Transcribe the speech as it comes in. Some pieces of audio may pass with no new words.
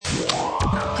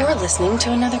You're listening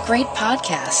to another great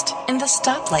podcast in the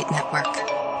Stoplight Network.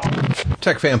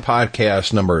 Tech Fan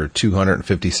Podcast number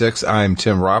 256. I'm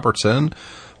Tim Robertson,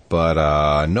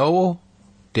 but no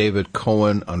David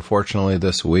Cohen, unfortunately,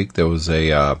 this week. There was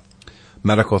a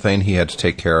medical thing he had to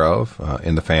take care of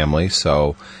in the family,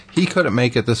 so he couldn't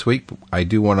make it this week. I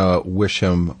do want to wish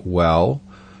him well,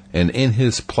 and in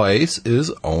his place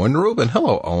is Owen Rubin.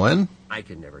 Hello, Owen. I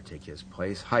could never take his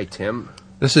place. Hi, Tim.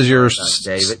 This is your...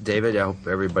 David, I hope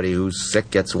everybody who's sick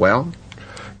gets well.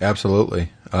 Absolutely.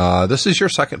 This is your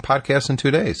second podcast in 2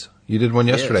 days. You did one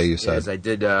yesterday, you said. Yes, I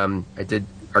did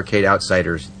Arcade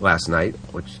Outsiders last night,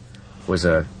 which was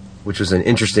an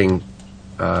interesting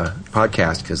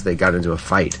podcast because they got into a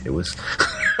fight. It was...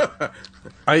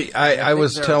 I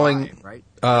was telling... Live,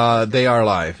 right? They are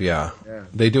live, yeah.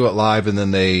 They do it live, and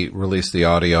then they release the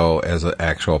audio as an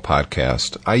actual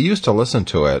podcast. I used to listen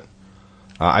to it.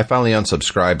 I finally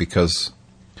unsubscribed because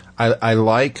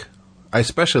I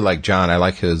especially like John. I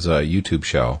like his YouTube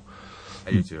show.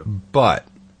 I do too. But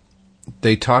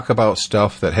they talk about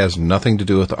stuff that has nothing to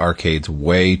do with arcades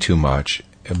way too much.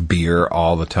 Beer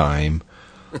all the time.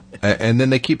 And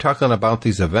then they keep talking about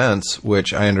these events,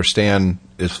 which I understand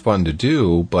is fun to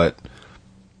do, but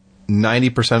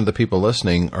 90% of the people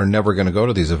listening are never going to go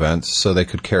to these events, so they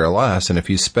could care less. And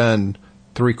if you spend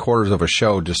 3/4 of a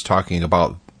show just talking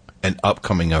about an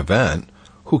upcoming event,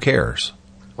 who cares?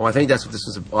 Well, I think that's what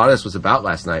a lot of this was about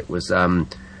last night. Was I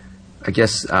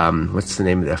guess what's the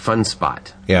name of the Fun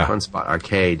Spot? Yeah, Fun Spot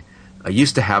Arcade. I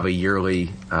used to have a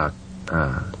yearly I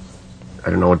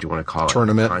don't know what you want to call it,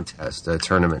 contest, a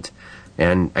tournament,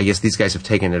 and I guess these guys have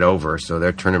taken it over, so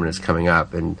their tournament is coming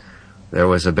up. And there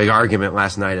was a big argument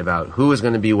last night about who was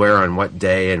going to be where on what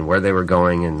day and where they were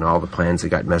going, and all the plans that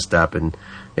got messed up, and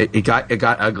it got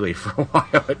ugly for a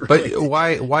while. But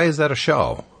why is that a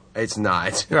show? It's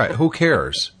not. Right. Who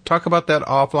cares? Talk about that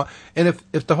offline. And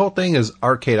if the whole thing is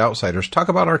Arcade Outsiders, talk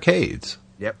about arcades.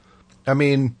 Yep. I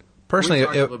mean, personally, we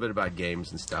talked a little bit about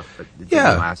games and stuff, but it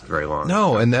didn't last very long.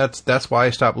 No, and that's why I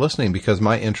stopped listening, because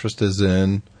my interest is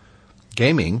in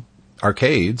gaming,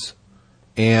 arcades,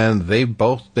 and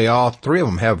all three of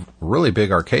them have really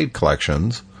big arcade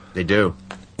collections. They do.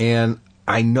 And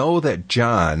I know that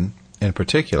John, in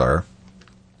particular,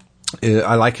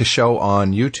 I like his show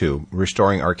on YouTube,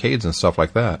 restoring arcades and stuff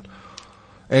like that,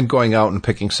 and going out and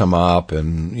picking some up,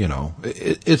 and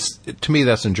to me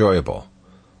that's enjoyable.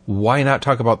 Why not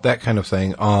talk about that kind of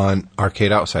thing on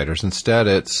Arcade Outsiders? Instead,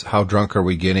 it's how drunk are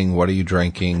we getting, what are you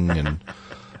drinking,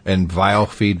 and vile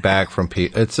feedback from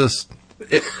people. It's just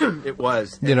it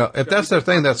was. If that's their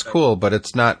thing, that's cool, but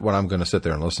it's not what I'm going to sit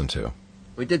there and listen to.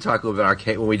 We did talk a little bit about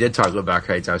arcade. When we did talk a little about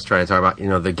arcades, I was trying to talk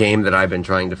about the game that I've been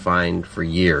trying to find for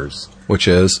years. Which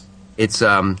is? It's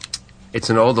an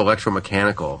old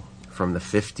electromechanical from the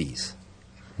 50s.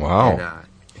 Wow. And,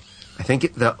 I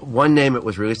think the one name it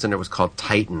was released under was called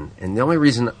Titan. And the only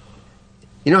reason,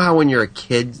 how when you're a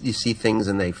kid you see things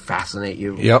and they fascinate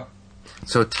you? Yep.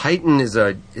 So Titan is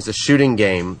a shooting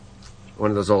game, one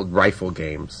of those old rifle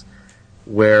games,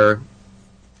 where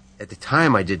at the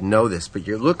time I didn't know this, but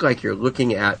you look like you're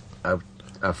looking at a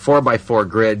 4x4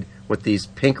 grid with these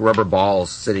pink rubber balls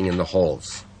sitting in the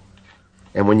holes.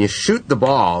 And when you shoot the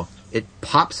ball, it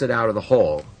pops it out of the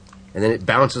hole, and then it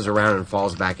bounces around and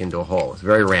falls back into a hole. It's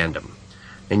very random.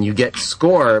 And you get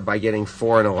score by getting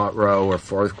 4 in a row or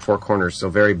four corners, so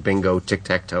very bingo,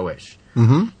 tic-tac-toe-ish.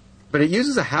 Mm-hmm. But it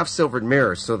uses a half-silvered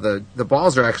mirror, so the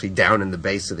balls are actually down in the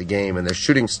base of the game, and they're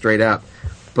shooting straight up.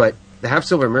 But the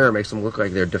half-silver mirror makes them look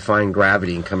like they're defying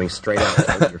gravity and coming straight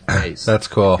out of your face. That's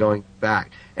cool. Going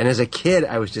back. And as a kid,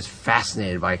 I was just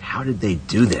fascinated by how did they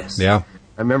do this? Yeah.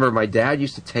 I remember my dad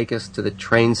used to take us to the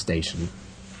train station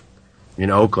in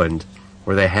Oakland,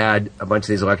 where they had a bunch of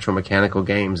these electromechanical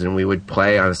games, and we would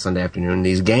play on a Sunday afternoon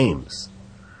these games.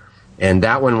 And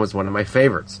that one was one of my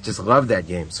favorites. Just loved that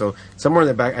game. So somewhere in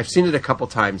the back, I've seen it a couple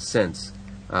times since.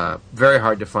 Very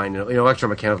hard to find.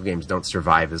 Electromechanical games don't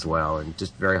survive as well, and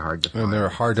just very hard to find. And they're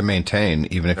hard to maintain,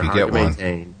 even if you get one.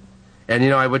 Maintain. And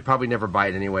I would probably never buy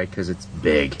it anyway because it's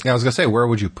big. Yeah, I was gonna say, where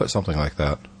would you put something like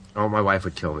that? Oh, my wife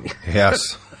would kill me.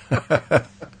 Yes.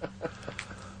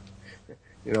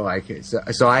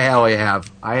 So I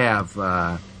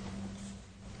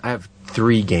have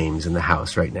 3 games in the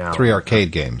house right now. 3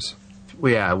 arcade games.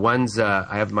 Well, yeah, one's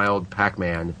I have my old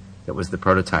Pac-Man that was the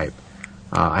prototype.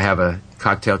 I have a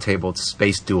cocktail table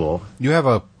Space Duel. You have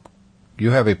a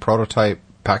prototype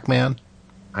Pac-Man?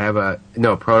 I have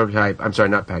prototype. I'm sorry,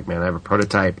 not Pac-Man. I have a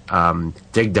prototype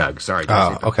Dig Dug. Sorry.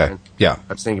 Oh, okay. Yeah.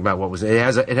 I was thinking about what was it.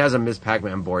 It has a Ms.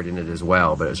 Pac-Man board in it as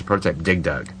well, but it was a prototype Dig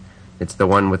Dug. It's the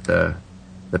one with the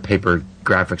the paper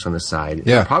graphics on the side.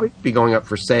 Yeah. It'll probably be going up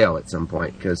for sale at some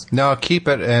point because No, keep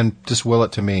it and just will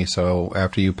it to me. So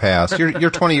after you pass, you're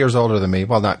 20 years older than me.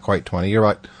 Well, not quite 20. You're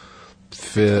like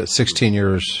 16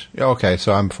 years. Okay,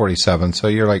 so I'm 47. So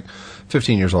you're like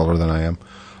 15 years older than I am.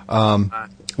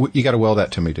 You got to will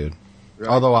that to me, dude. Right.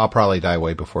 Although I'll probably die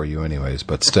way before you, anyways.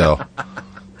 But still.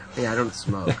 Yeah, I don't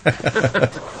smoke.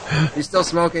 You still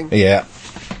smoking? Yeah,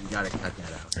 You got to cut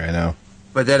that out. I know.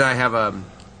 But then I have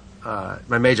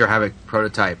my Major Havoc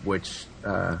prototype, which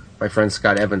my friend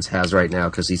Scott Evans has right now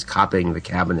because he's copying the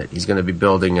cabinet. He's going to be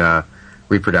building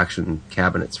reproduction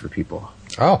cabinets for people.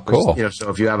 Oh, cool. Which, so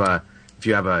if you have a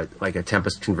like a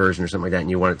Tempest conversion or something like that, and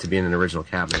you want it to be in an original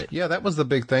cabinet. Yeah, that was the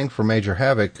big thing for Major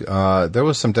Havoc. There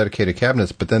was some dedicated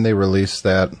cabinets, but then they released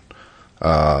that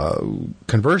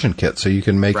conversion kit, so you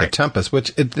can make a Tempest,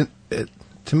 which it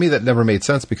to me that never made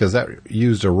sense because that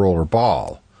used a roller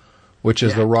ball, which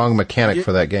is the wrong mechanic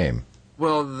for that game.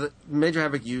 Well, the Major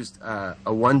Havoc used a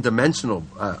one-dimensional,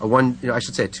 I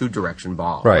should say a two-direction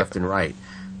ball, Right. left and right.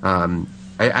 I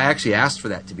actually asked for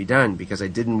that to be done because I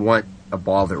didn't want a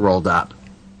ball that rolled up.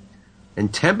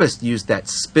 And Tempest used that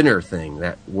spinner thing,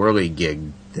 that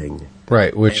whirligig thing.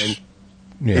 Right, which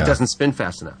It doesn't spin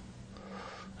fast enough.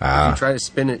 If you Ah, try to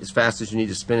spin it as fast as you need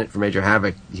to spin it for Major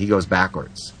Havoc, he goes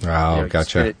backwards. Oh, You gotcha.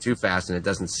 spin it too fast and it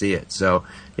doesn't see it. So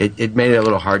it made it a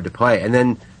little hard to play. And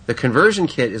then the conversion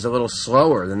kit is a little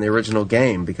slower than the original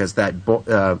game because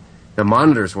the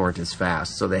monitors weren't as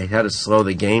fast, so they had to slow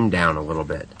the game down a little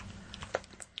bit.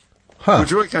 huh.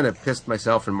 Which really kind of pissed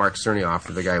myself and Mark Cerny off,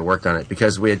 the guy who worked on it,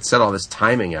 because we had set all this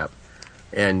timing up,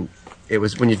 and it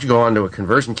was when you go onto a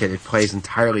conversion kit, it plays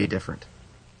entirely different.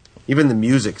 Even the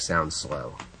music sounds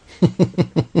slow.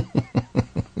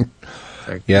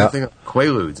 Like, Yeah. nothing,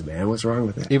 Quaaludes, man. What's wrong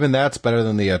with that? Even that's better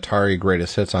than the Atari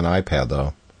Greatest Hits on iPad,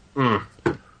 though.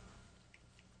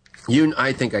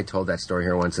 I think I told that story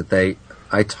here once that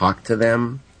I talked to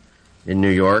them in New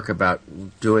York about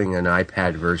doing an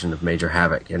iPad version of Major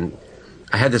Havoc, and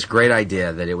I had this great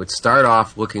idea that it would start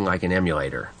off looking like an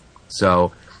emulator.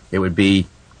 So it would be,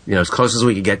 as close as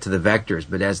we could get to the vectors,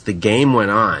 but as the game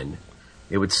went on,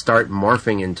 it would start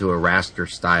morphing into a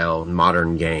raster-style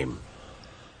modern game.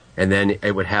 And then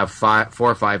it would have 4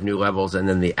 or 5 new levels, and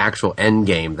then the actual end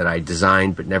game that I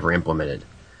designed but never implemented,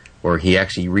 where he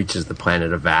actually reaches the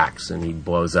planet of Vax and he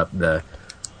blows up the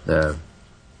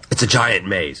it's a giant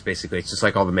maze, basically. It's just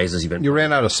like all the mazes you've been. You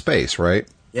ran out of space, right?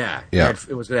 Yeah. Yeah.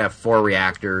 It was going to have 4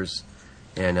 reactors,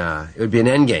 and it would be an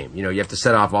end game. You have to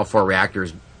set off all 4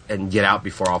 reactors and get out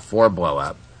before all 4 blow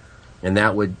up. And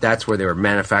that's where they were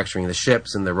manufacturing the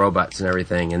ships and the robots and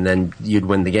everything, and then you'd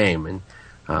win the game.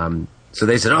 And so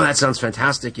they said, "Oh, that sounds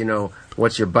fantastic.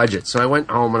 What's your budget?" So I went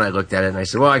home and I looked at it and I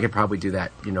said, "Well, I could probably do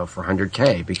that, for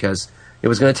 $100K because it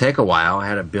was going to take a while. I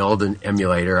had to build an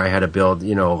emulator. I had to build,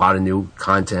 a lot of new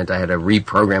content. I had to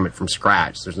reprogram it from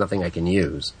scratch. There's nothing I can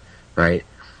use, right?"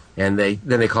 And then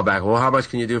they call back, "Well, how much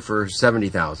can you do for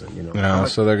 $70,000?" No,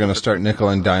 so they're going to start nickel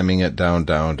and diming it down.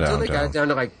 So they got it down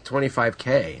to like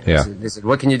 $25K. And Yeah. They said,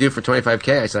 "What can you do for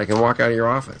 $25K?" I said, "I can walk out of your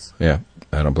office." Yeah,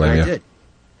 I don't blame And you. I did.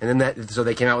 And then so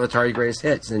they came out with Atari Greatest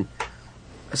Hits. And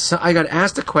so I got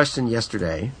asked a question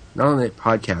yesterday, not on the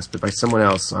podcast, but by someone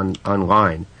else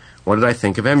online. What did I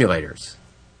think of emulators?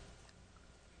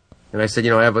 And I said,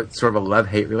 I have a sort of a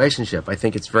love-hate relationship. I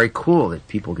think it's very cool that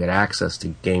people get access to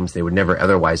games they would never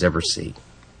otherwise ever see.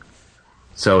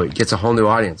 So it gets a whole new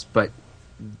audience. But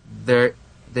they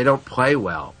don't play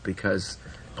well because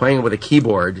playing with a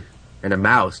keyboard and a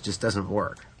mouse just doesn't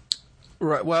work.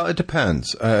 Right. Well, it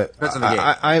depends. Depends on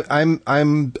the game.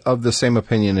 I'm of the same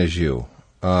opinion as you.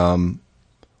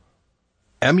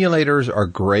 Emulators are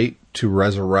great to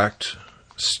resurrect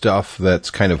stuff that's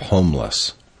kind of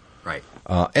homeless. Right.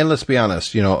 And let's be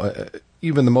honest,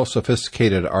 even the most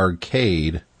sophisticated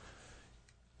arcade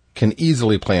can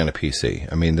easily play on a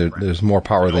PC. I mean, there's more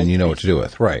power than you know what to do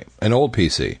with. Right. An old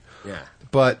PC. Yeah.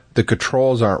 But the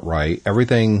controls aren't right.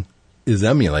 Everything is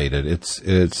emulated.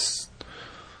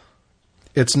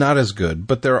 It's not as good.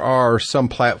 But there are some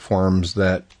platforms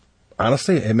that,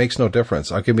 honestly, it makes no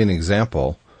difference. I'll give you an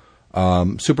example.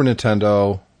 Super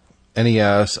Nintendo,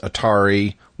 NES,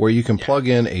 Atari, where you can plug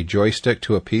in a joystick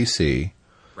to a PC.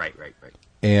 Right.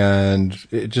 And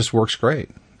it just works great.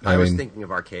 I was thinking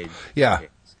of arcade. Yeah.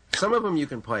 Games. Some of them you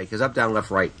can play, because up, down,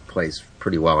 left, right plays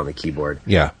pretty well on the keyboard.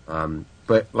 Yeah.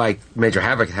 But like Major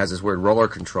Havoc has this weird roller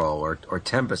control, or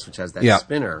Tempest, which has that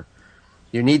spinner.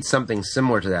 You need something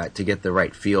similar to that to get the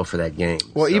right feel for that game.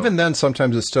 Well, even then,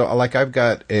 sometimes it's still, like I've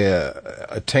got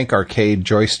a Tank Arcade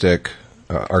joystick,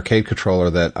 arcade controller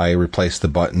that I replaced the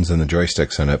buttons and the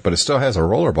joysticks in it, but it still has a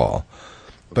rollerball.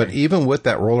 But even with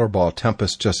that rollerball,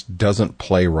 Tempest just doesn't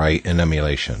play right in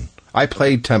emulation. I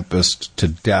played Tempest to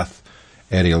death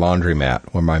at a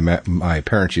laundromat where my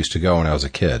parents used to go when I was a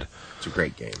kid. It's a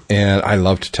great game. And I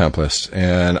loved Tempest,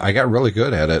 and I got really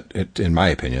good at it, in my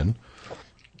opinion.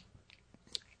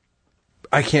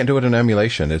 I can't do it in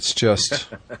emulation. It's just...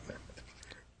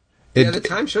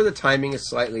 the timing is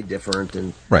slightly different,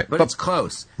 right, but it's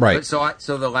close. Right. But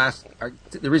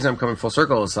the reason I'm coming full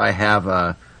circle is I have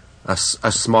a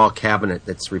small cabinet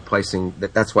that's replacing.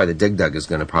 That's why the Dig Dug is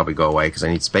going to probably go away because I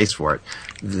need space for it.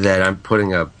 That I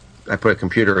put a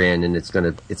computer in, and it's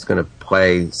gonna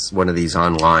play one of these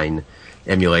online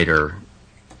emulator,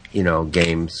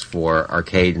 games for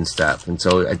arcade and stuff. And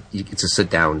so it's a sit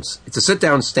down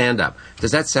stand up.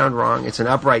 Does that sound wrong? It's an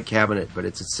upright cabinet, but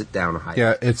it's a sit down height.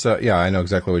 Yeah, I know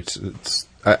exactly what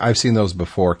I've seen those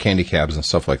before, candy cabs and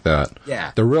stuff like that.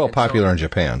 Yeah, they're real popular in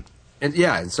Japan.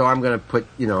 And so I'm going to put,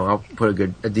 I'll put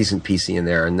a decent PC in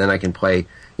there, and then I can play,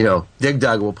 Dig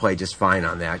Dug will play just fine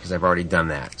on that because I've already done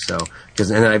that. So,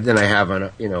 then I have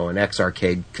an X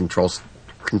Arcade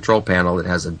control panel that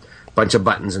has a bunch of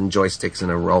buttons and joysticks and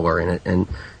a roller in it,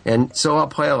 and so I'll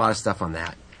play a lot of stuff on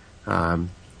that.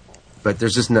 But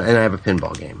there's just and I have a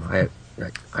pinball game.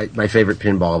 My favorite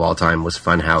pinball of all time was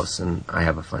Funhouse, and I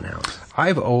have a Funhouse.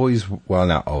 I've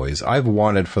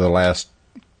wanted for the last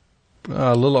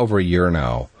a little over a year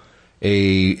now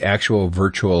a actual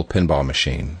virtual pinball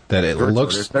machine that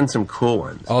looks. There's been some cool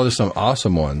ones. Oh, there's some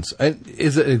awesome ones. And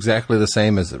is it exactly the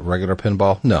same as regular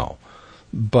pinball? No.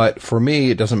 But for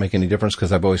me, it doesn't make any difference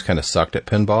because I've always kind of sucked at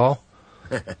pinball.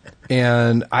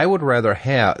 And I would rather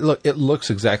it looks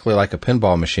exactly like a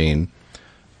pinball machine,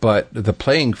 but the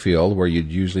playing field where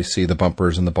you'd usually see the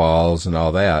bumpers and the balls and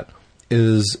all that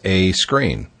is a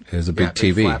screen, is a big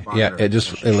TV.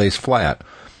 It lays flat.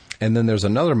 And then there's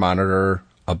another monitor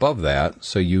above that,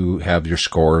 so you have your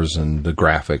scores and the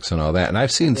graphics and all that. And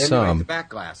I've seen some. The back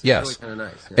glass. It's yes. really kind of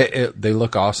nice. Yeah. They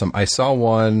look awesome. I saw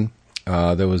one.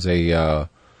 There was a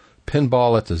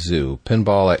pinball at the zoo,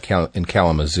 in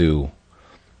Kalamazoo,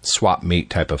 swap meet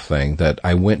type of thing that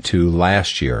I went to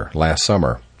last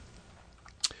summer.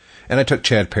 And I took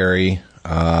Chad Perry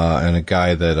and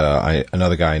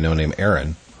another guy I know named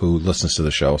Aaron who listens to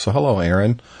the show. So hello,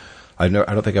 Aaron. I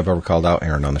don't think I've ever called out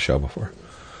Aaron on the show before.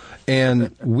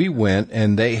 And we went,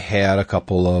 and they had a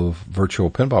couple of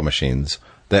virtual pinball machines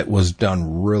that was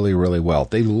done really, really well.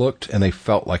 They looked and they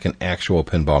felt like an actual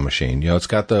pinball machine. It's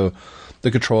got the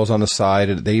controls on the side.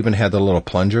 They even had the little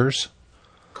plungers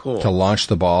to launch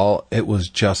the ball. It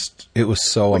was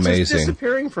so amazing. It's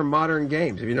disappearing from modern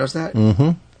games. Have you noticed that?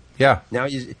 Mm-hmm. Yeah.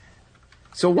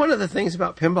 So one of the things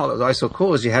about pinball that was always so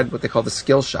cool is you had what they call the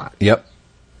skill shot. Yep.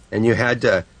 And you got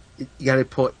to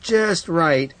pull it just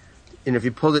right. And if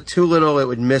you pulled it too little, it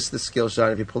would miss the skill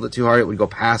shot. If you pulled it too hard, it would go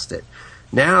past it.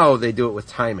 Now they do it with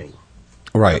timing.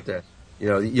 Right.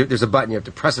 There's a button. You have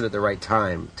to press it at the right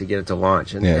time to get it to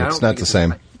launch. And it's not the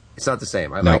same. It's not the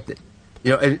same. I liked it.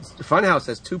 And Funhouse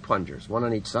has two plungers, one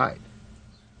on each side.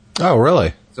 Oh,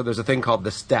 really? So there's a thing called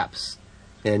the steps.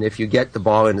 And if you get the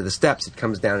ball into the steps, it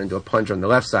comes down into a plunger on the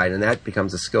left side, and that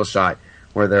becomes a skill shot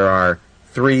where there are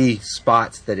 3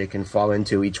 spots that it can fall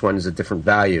into. Each one is a different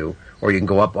value, or you can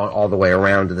go up all the way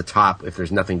around to the top if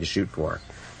there's nothing to shoot for.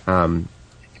 And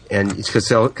it's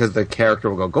because the character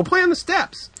will go play on the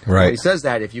steps. Right. When he says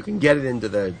that, if you can get it into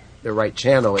the right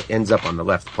channel, it ends up on the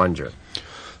left plunger.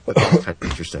 But that's kind of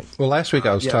interesting. Well, last week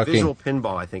I was talking. Visual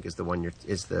pinball, I think, is the one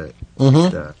is the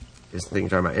thing you're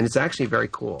talking about, and it's actually very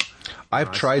cool.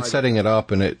 I've tried setting it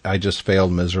up, and I just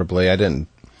failed miserably. I didn't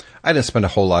spend a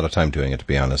whole lot of time doing it, to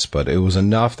be honest, but it was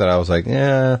enough that I was like,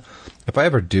 if I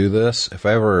ever do this, if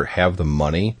I ever have the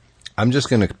money, I'm just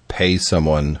going to pay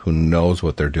someone who knows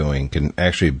what they're doing, can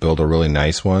actually build a really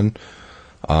nice one,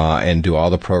 and do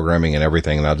all the programming and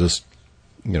everything, and I'll just,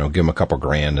 give them a couple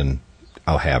grand and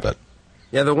I'll have it.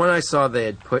 Yeah, the one I saw, they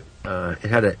had put, it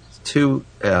had 2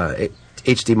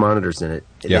 HD monitors in it,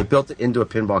 and they built it into a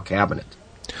pinball cabinet.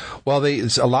 Well,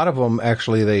 a lot of them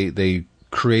actually they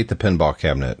create the pinball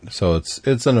cabinet, so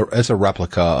it's a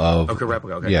replica of. Okay,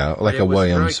 replica. Okay. Yeah, like a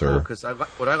Williams really cool, because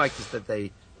what I liked is that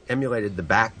they emulated the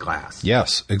back glass.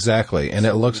 Yes, exactly, and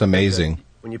it looks amazing.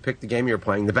 When you picked the game you were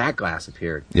playing, the back glass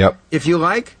appeared. Yep. If you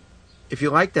like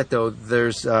that though,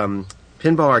 there's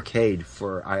Pinball Arcade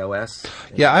for iOS.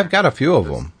 Yeah, I've got a few of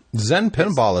them. Zen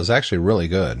Pinball is actually really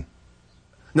good.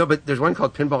 No, but there's one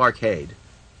called Pinball Arcade.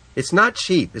 It's not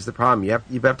cheap is the problem.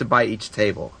 You have to buy each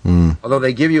table. Although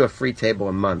they give you a free table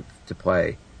a month to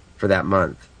play for that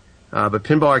month. But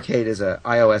Pinball Arcade is an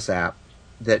iOS app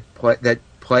that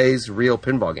plays real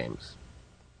pinball games.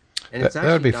 And it's actually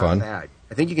that would be not fun. bad.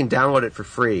 I think you can download it for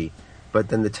free, but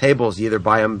then the tables, you either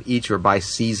buy them each or by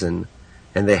season,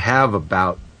 and they have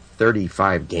about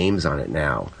 35 games on it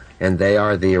now, and they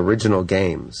are the original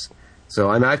games. So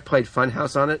I've played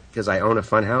Funhouse on it because I own a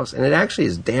Funhouse, and it actually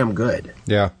is damn good.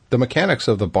 Yeah, the mechanics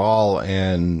of the ball,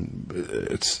 and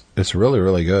it's really,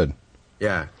 really good.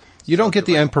 Yeah. You don't get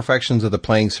the imperfections of the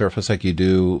playing surface like you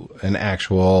do an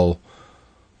actual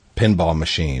pinball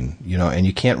machine, and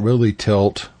you can't really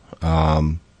tilt.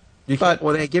 Well,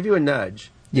 they give you a nudge.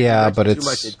 Yeah, but too it's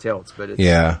much it tilts, but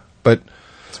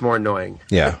it's more annoying.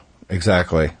 Yeah,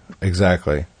 exactly.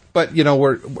 But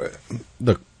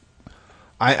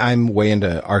I'm way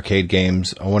into arcade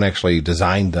games. Owen actually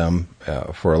designed them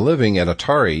for a living at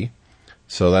Atari,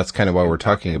 so that's kind of why we're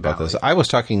talking about this. I was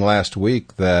talking last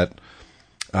week that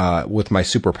with my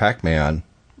Super Pac-Man,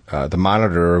 the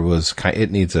monitor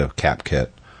it needs a cap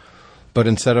kit, but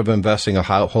instead of investing a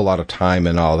whole lot of time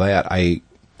and all that, I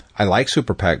like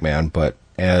Super Pac-Man, but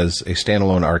as a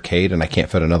standalone arcade, and I can't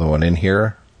fit another one in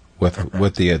here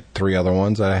with the 3 other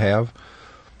ones that I have.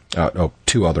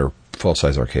 2 other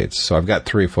full-size arcades. So I've got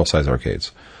 3 full-size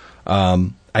arcades. I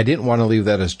didn't want to leave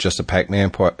that as just a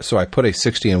Pac-Man, so I put a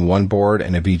 60-in-1 board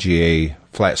and a VGA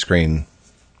flat screen.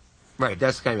 Right,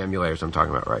 that's the kind of emulators I'm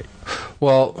talking about, right?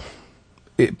 Well,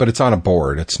 but it's on a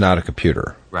board. It's not a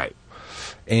computer. Right.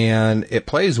 And it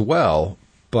plays well,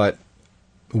 but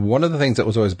one of the things that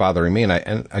was always bothering me,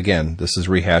 and again, this is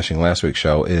rehashing last week's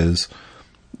show, is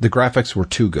the graphics were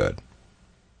too good.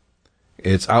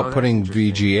 It's outputting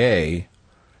VGA,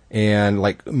 and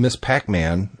like Miss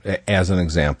Pac-Man, as an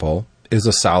example, is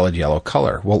a solid yellow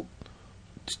color. Well,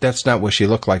 that's not what she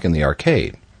looked like in the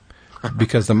arcade,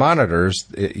 because the monitors,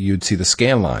 you'd see the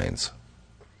scan lines.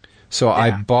 So yeah,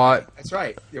 I bought... That's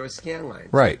right. There was scan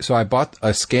lines. Right. So I bought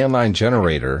a scan line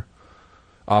generator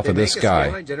off of this guy.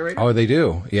 Scan line generator? Oh, they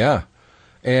do. Yeah.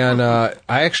 And I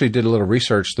actually did a little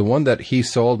research. The one that he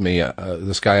sold me,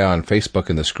 this guy on Facebook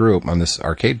in this group, on this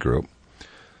arcade group,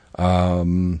 I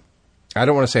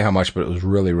don't want to say how much, but it was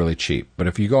really, really cheap. But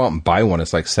if you go out and buy one,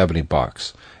 it's like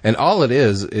 $70. And all it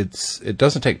is, it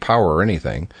doesn't take power or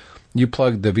anything. You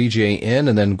plug the VGA in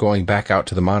and then going back out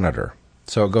to the monitor.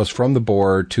 So it goes from the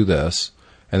board to this,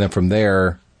 and then from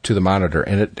there to the monitor.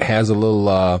 And it has a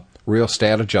little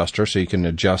rheostat adjuster, so you can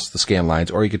adjust the scan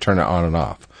lines, or you can turn it on and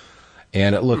off.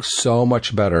 And it looks so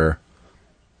much better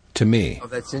to me. Oh,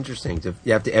 that's interesting.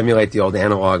 You have to emulate the old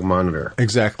analog monitor.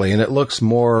 Exactly. And it looks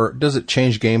more... Does it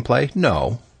change gameplay?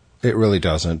 No, it really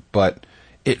doesn't. But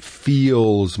it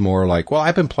feels more like... Well,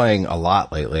 I've been playing a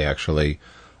lot lately, actually.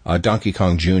 Donkey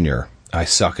Kong Jr. I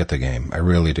suck at the game. I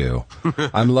really do.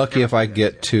 I'm lucky if I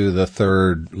get to the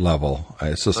 3rd level.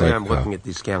 It's just I'm looking at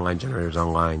these scan line generators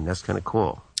online. That's kind of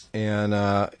cool. And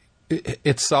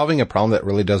it's solving a problem that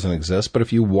really doesn't exist. But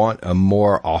if you want a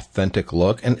more authentic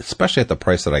look, and especially at the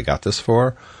price that I got this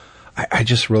for, I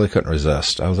just really couldn't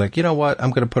resist. I was like, you know what? I'm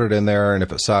going to put it in there, and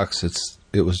if it sucks,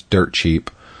 it was dirt cheap.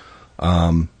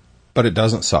 But it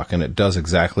doesn't suck, and it does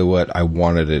exactly what I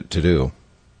wanted it to do.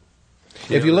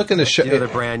 If you look in the show, you know the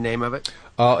brand name of it?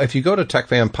 If you go to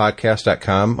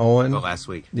techfanpodcast.com, Owen. Oh, last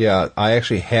week. Yeah, I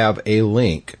actually have a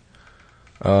link.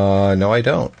 No, I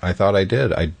don't. I thought I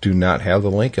did. I do not have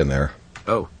the link in there.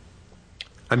 Oh.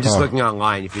 I'm just looking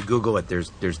online. If you Google it,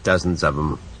 there's dozens of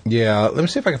them. Yeah, let me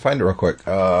see if I can find it real quick.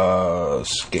 Scanline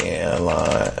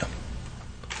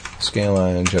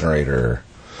generator.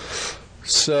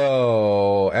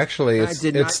 So, actually, it's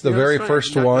the very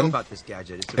first one. I know about this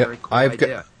gadget. It's a very cool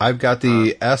idea. I've got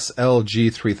the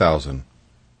SLG 3000.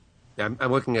 I'm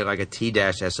looking at like a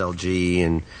T-SLG,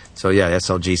 and so yeah,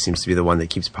 SLG seems to be the one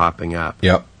that keeps popping up.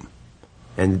 Yep.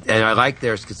 And I like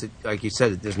theirs because, like you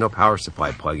said, there's no power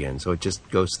supply plug-in, so it just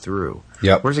goes through.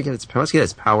 Yep. Where does it get its power? Let's get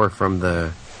its power from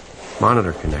the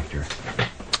monitor connector.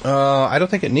 I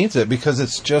don't think it needs it because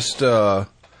it's just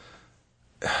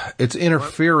it's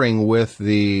interfering with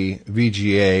the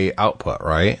VGA output,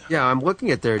 right? Yeah, I'm looking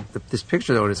at this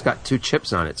picture though, and it's got 2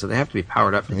 chips on it, so they have to be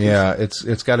powered up. Yeah,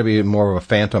 it's got to be more of a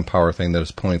phantom power thing that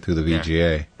is pulling through the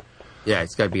VGA. Yeah,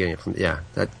 it's got to be getting it from. Yeah,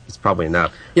 that's probably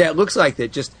enough. Yeah, it looks like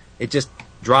it just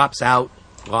drops out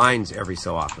lines every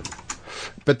so often.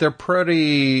 But they're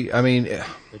pretty. I mean, they're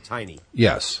tiny.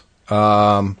 Yes.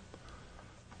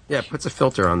 Yeah, it puts a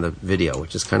filter on the video,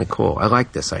 which is kind of cool. I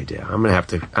like this idea. I'm gonna have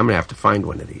to find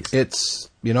one of these. It's,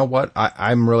 you know what?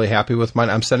 I'm really happy with mine.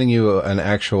 I'm sending you an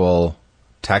actual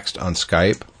text on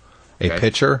Skype, a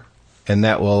picture, and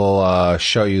that will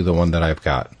show you the one that I've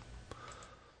got.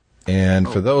 And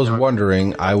for those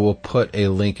wondering, I will put a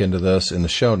link into this in the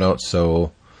show notes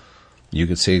so you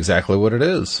can see exactly what it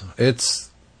is.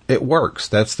 It's It works.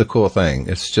 That's the cool thing.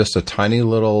 It's just a tiny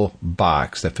little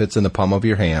box that fits in the palm of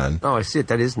your hand. Oh, I see it.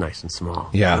 That is nice and small.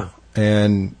 Yeah.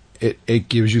 And it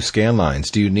gives you scan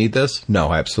lines. Do you need this?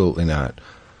 No, absolutely not.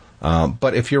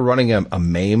 But if you're running a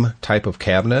MAME type of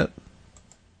cabinet,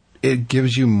 it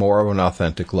gives you more of an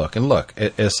authentic look. And look,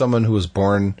 as someone who was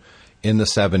born in the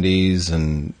 70s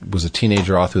and was a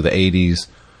teenager all through the 80s,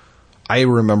 I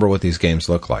remember what these games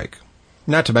look like.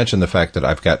 Not to mention the fact that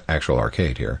I've got actual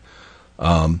arcade here.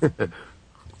 Yeah,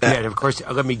 and of course,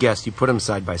 let me guess, you put them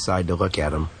side by side to look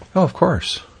at them. Oh, of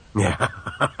course. Yeah.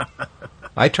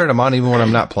 I turn them on even when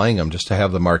I'm not playing them, just to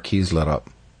have the marquees lit up.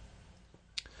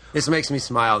 This makes me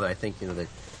smile that I think,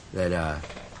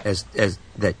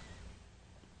 that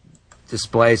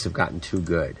displays have gotten too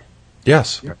good.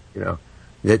 Yes.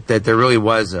 That there really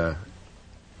was a...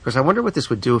 Of course, I wonder what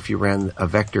this would do if you ran a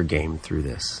vector game through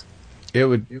this. It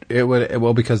would,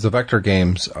 well, because the vector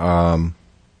games, it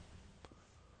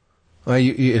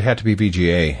had to be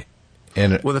VGA.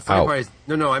 Well, the funny part is,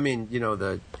 I mean,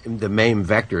 the MAME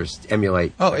vectors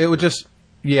emulate. Oh, it would just,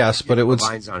 yes, but it would.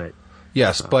 Lines on it.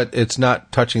 Yes, but it's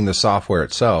not touching the software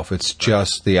itself. It's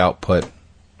just the output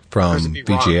from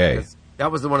VGA. That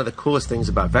was one of the coolest things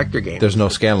about vector games. There's no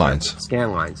scan lines.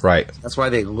 Scan lines. Right. That's why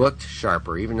they looked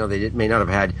sharper, even though they may not have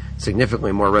had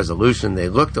significantly more resolution. They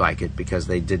looked like it because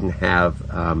they didn't have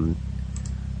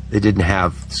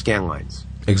scan lines.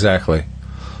 Exactly.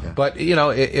 Yeah. But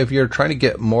if you're trying to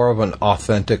get more of an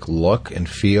authentic look and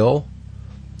feel,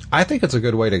 I think it's a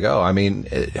good way to go. I mean,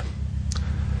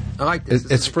 I like this.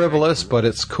 It's frivolous, but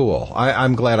it's cool.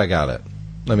 I'm glad I got it.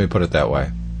 Let me put it that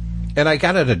way. And I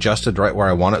got it adjusted right where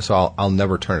I want it, so I'll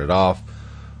never turn it off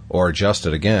or adjust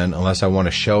it again unless I want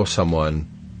to show someone,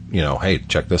 hey,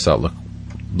 check this out.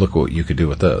 Look what you could do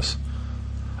with this.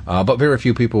 But very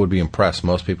few people would be impressed.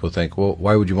 Most people think, well,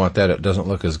 why would you want that? It doesn't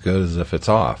look as good as if it's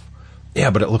off. Yeah,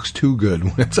 but it looks too good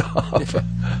when it's off.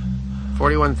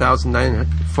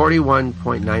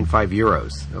 41.95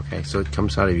 euros. Okay, so it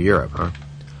comes out of Europe, huh?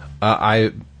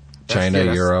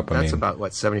 China, Europe. That's about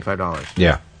what, $75?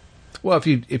 Yeah. Well, if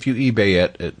you eBay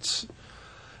it,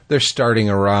 they're starting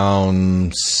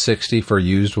around 60 for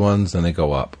used ones, and they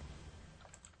go up.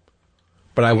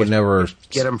 But I would never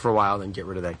get them for a while, then get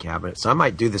rid of that cabinet. So I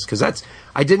might do this because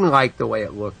I didn't like the way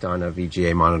it looked on a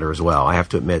VGA monitor as well. I have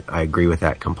to admit, I agree with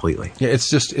that completely. Yeah,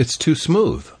 it's too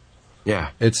smooth. Yeah,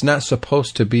 it's not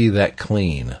supposed to be that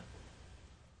clean.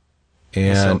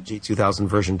 And SLG 2000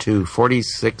 version 2,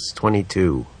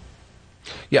 4622.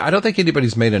 Yeah, I don't think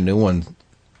anybody's made a new one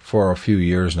for a few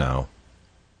years now.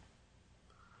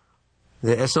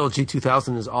 The SLG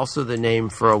 2000 is also the name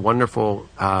for a wonderful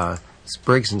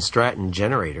Spriggs and Stratton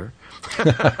generator.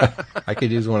 I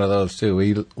could use one of those too.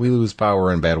 We lose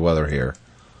power in bad weather here.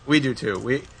 We do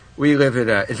too. We live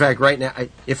at in fact right now.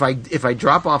 If I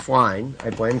drop offline, I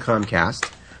blame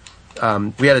Comcast.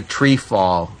 We had a tree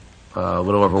fall a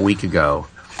little over a week ago,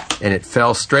 and it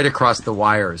fell straight across the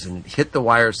wires, and it hit the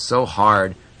wires so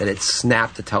hard that it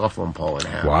snapped the telephone pole in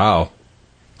half. Wow!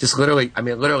 Just literally,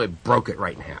 it literally broke it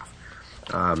right in half.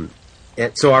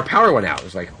 And so our power went out.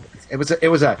 It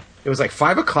was like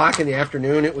 5 o'clock in the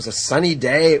afternoon. It was a sunny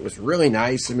day. It was really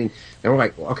nice. And we're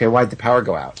like, okay, why'd the power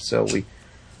go out? So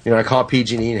I call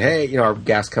PG&E and hey, our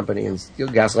gas company and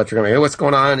gas electric company, hey, what's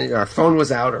going on? And our phone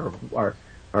was out, or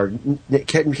our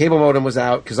cable modem was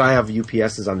out because I have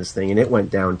UPSs on this thing, and it went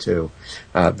down to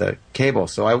the cable.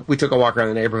 So we took a walk around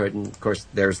the neighborhood, and of course,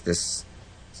 there's this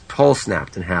pole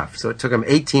snapped in half. So it took them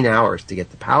 18 hours to get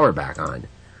the power back on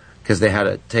because they had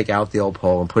to take out the old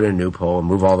pole and put in a new pole and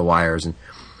move all the wires. And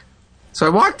so I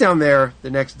walked down there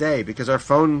the next day because our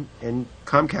phone and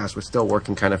Comcast was still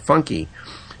working kind of funky.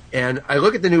 And I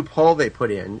look at the new pole they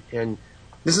put in, and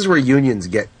this is where unions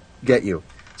get you.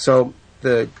 So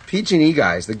the PG&E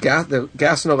guys, the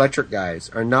gas and electric guys,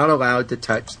 are not allowed to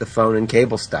touch the phone and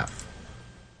cable stuff.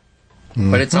 Mm-hmm.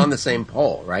 But it's on the same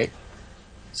pole, right?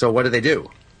 So what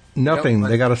do? Nothing.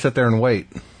 They got to sit there and wait.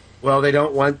 Well, they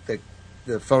don't want the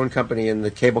phone company and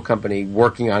the cable company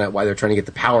working on it while they're trying to get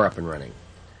the power up and running.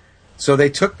 So they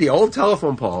took the old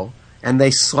telephone pole and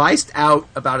they sliced out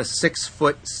about a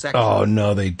 6-foot section. Oh,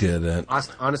 no, they didn't.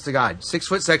 Honest to God.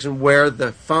 6-foot section where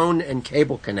the phone and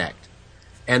cable connect.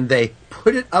 And they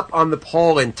put it up on the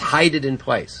pole and tied it in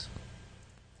place.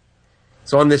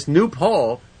 So on this new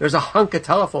pole, there's a hunk of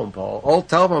old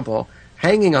telephone pole,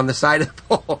 hanging on the side of the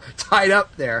pole, tied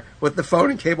up there with the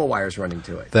phone and cable wires running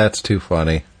to it. That's too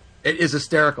funny. It is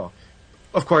hysterical.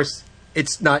 Of course,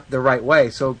 it's not the right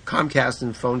way. So Comcast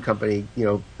and phone company,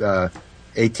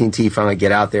 AT&T finally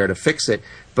get out there to fix it.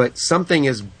 But something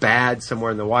is bad somewhere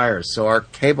in the wires. So our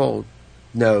cable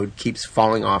node keeps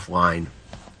falling offline.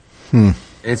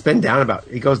 And it's been down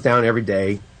it goes down every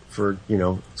day for,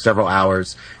 several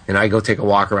hours. And I go take a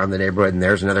walk around the neighborhood, and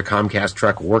there's another Comcast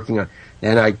truck working on.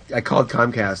 And I called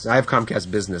Comcast. I have Comcast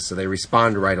Business, so they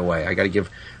respond right away.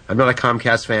 I'm not a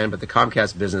Comcast fan, but the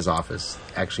Comcast Business office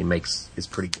actually is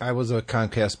pretty good. I was a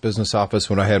Comcast Business office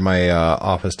when I had my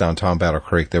office downtown Battle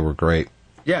Creek. They were great.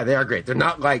 Yeah, they are great. They're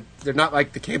not like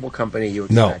the cable company you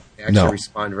expect. No, they actually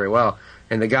respond very well.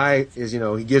 And the guy is,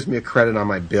 he gives me a credit on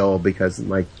my bill because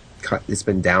it's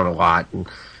been down a lot.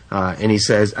 And he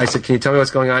says, I said, can you tell me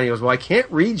what's going on? He goes, well, I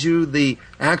can't read you the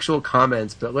actual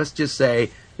comments, but let's just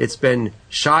say it's been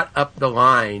shot up the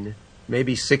line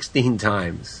maybe 16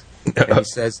 times. And he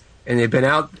says, and they've been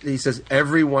out, he says,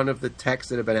 every one of the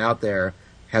texts that have been out there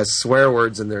has swear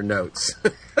words in their notes.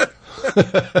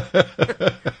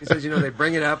 He says, they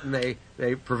bring it up and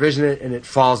they provision it and it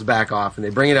falls back off. And they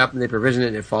bring it up and they provision it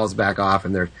and it falls back off.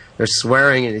 And they're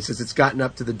swearing. And he says it's gotten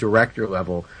up to the director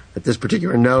level that this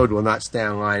particular node will not stay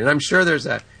online. And I'm sure there's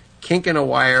a kink in a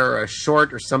wire or a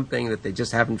short or something that they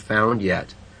just haven't found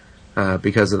yet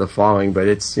because of the falling. But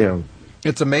it's,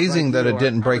 It's amazing that it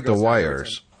didn't break the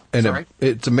wires. And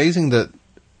it's amazing that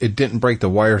it didn't break the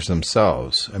wires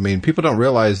themselves. I mean, people don't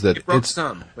realize that it broke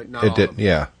some, but not it all did. of them.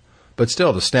 Yeah, but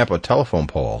still, to snap a telephone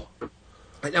pole.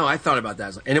 I know. I thought about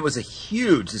that, and it was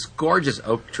this gorgeous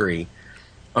oak tree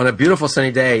on a beautiful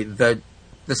sunny day. The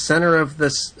center of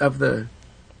the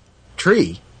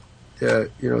tree,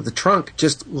 the trunk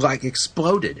just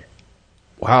exploded.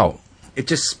 Wow! It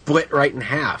just split right in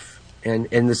half, and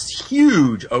this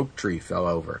huge oak tree fell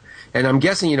over. And I'm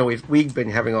guessing, we've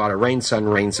been having a lot of rain, sun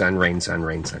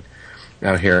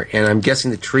out here. And I'm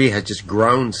guessing the tree has just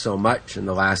grown so much in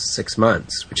the last 6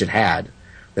 months, which it had,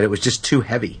 that it was just too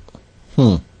heavy.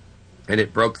 And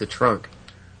it broke the trunk.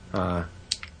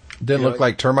 Didn't look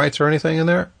like termites or anything in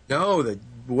there? No, the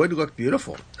wood looked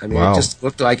beautiful. I mean, Wow. It just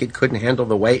looked like it couldn't handle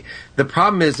the weight. The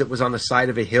problem is it was on the side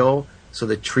of a hill, so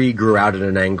the tree grew out at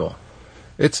an angle.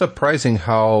 It's surprising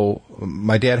how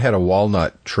my dad had a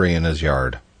walnut tree in his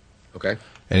yard. Okay.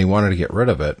 And he wanted to get rid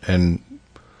of it. And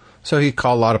so he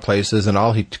called a lot of places, and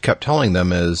all he kept telling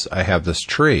them is, I have this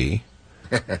tree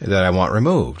that I want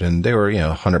removed. And they were,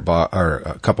 $100 or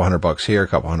a couple $100 here, a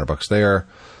couple $100 there.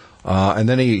 And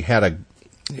then he had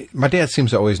my dad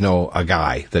seems to always know a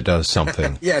guy that does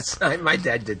something. Yes, my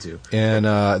dad did too. And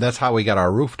that's how we got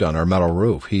our roof done, our metal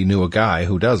roof. He knew a guy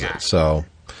who does it. So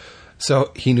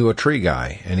he knew a tree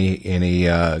guy, and he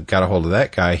got a hold of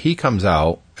that guy. He comes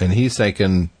out, and he's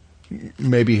thinking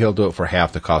maybe he'll do it for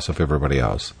half the cost of everybody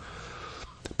else.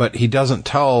 But he doesn't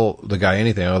tell the guy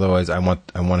anything. Otherwise, I want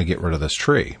to get rid of this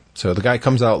tree. So the guy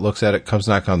comes out, looks at it, comes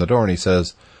knocking on the door, and he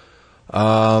says,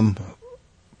 probably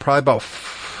about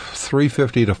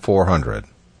 $350 to $400.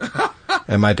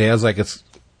 And my dad's like, it's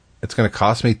going to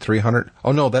cost me $300.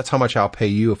 Oh no, that's how much I'll pay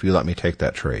you if you let me take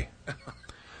that tree.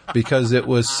 Because it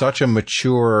was such a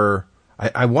mature,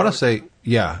 I want to say,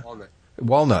 yeah,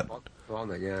 walnut,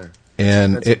 yeah.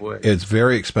 And it's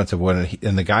very expensive wood.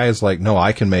 And the guy is like, no,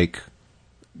 I can make,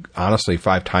 honestly,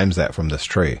 5 times that from this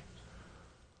tree.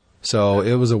 So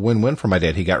it was a win-win for my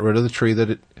dad. He got rid of the tree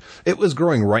that it was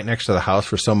growing right next to the house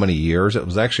for so many years. It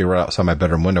was actually right outside my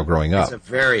bedroom window growing up. It's a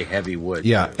very heavy wood.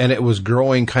 Yeah, too. And it was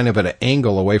growing kind of at an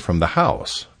angle away from the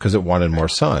house because it wanted more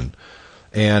sun.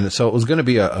 And so it was going to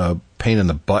be a pain in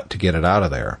the butt to get it out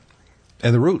of there.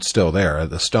 And the root's still there.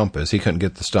 The stump is. He couldn't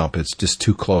get the stump. It's just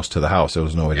too close to the house. There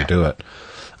was no way to do it.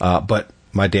 But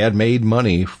my dad made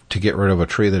money to get rid of a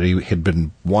tree that he had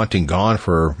been wanting gone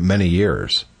for many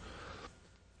years.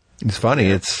 It's funny.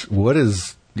 Yeah.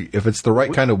 If it's the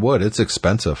right kind of wood, it's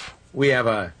expensive. We have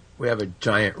a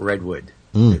giant redwood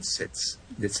that sits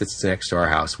next to our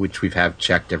house, which we've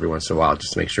checked every once in a while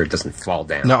just to make sure it doesn't fall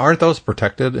down. Now, aren't those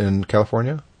protected in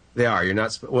California? They are. You're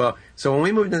not. Well, so when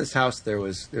we moved into this house,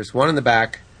 there's one in the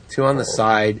back, 2 on the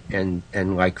side, and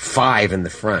like 5 in the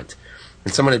front.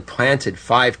 And someone had planted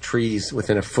 5 trees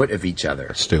within a foot of each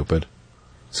other. Stupid.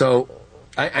 So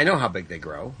I know how big they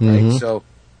grow, right?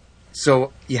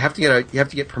 So you have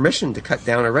to get permission to cut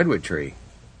down a redwood tree.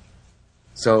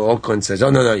 So Oakland says,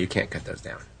 "Oh no, you can't cut those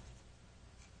down.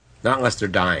 Not unless they're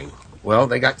dying." Well,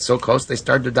 they got so close they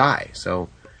started to die. So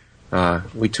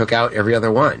we took out every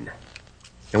other one.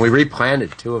 And we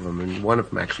replanted 2 of them, and one of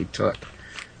them actually took.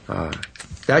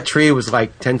 That tree was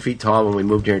like 10 feet tall when we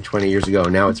moved here 20 years ago.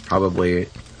 Now it's probably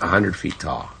 100 feet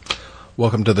tall.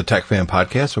 Welcome to the Tech Fan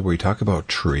Podcast, where we talk about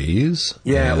trees.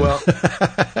 Yeah, well,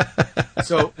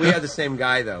 so we had the same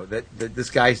guy, though. That this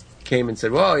guy came and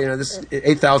said, well, this is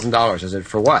 $8,000. I said,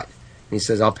 for what? And he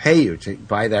says, I'll pay you to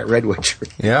buy that redwood tree.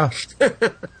 Yeah.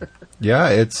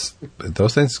 Yeah,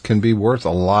 those things can be worth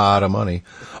a lot of money.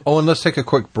 Oh, and let's take a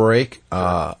quick break,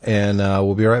 and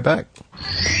we'll be right back.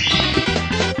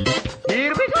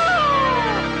 Here we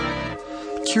go!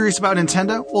 Curious about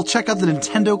Nintendo? Well, check out the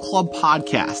Nintendo Club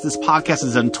podcast. This podcast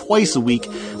is done twice a week.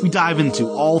 We dive into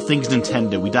all things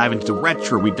Nintendo. We dive into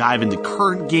retro. We dive into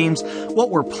current games, what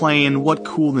we're playing, what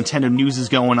cool Nintendo news is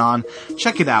going on.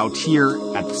 Check it out here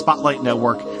at the Spotlight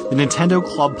Network, the Nintendo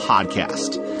Club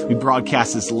podcast. We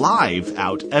broadcast this live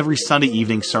out every Sunday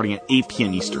evening starting at 8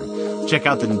 p.m. Eastern. Check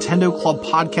out the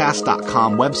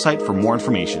NintendoClubPodcast.com website for more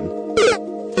information.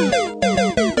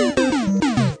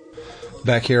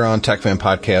 Back here on TechFan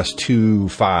Podcast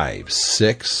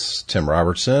 256, Tim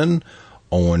Robertson,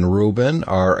 Owen Rubin,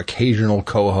 our occasional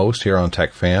co-host here on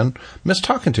TechFan. Miss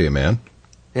talking to you, man.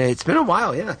 Hey, it's been a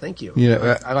while. Yeah, thank you.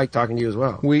 I like talking to you as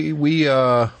well.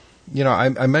 I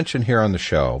mentioned here on the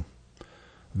show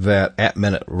that At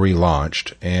Minute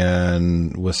relaunched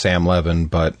and with Sam Levin,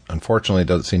 but unfortunately it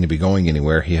doesn't seem to be going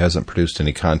anywhere. He hasn't produced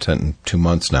any content in 2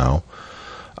 months now.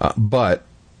 But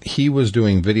he was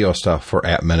doing video stuff for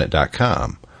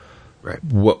AtMinute.com. Right.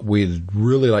 What we'd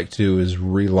really like to do is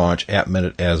relaunch At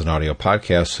Minute as an audio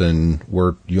podcast, and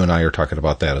you and I are talking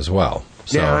about that as well.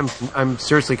 So, yeah, I'm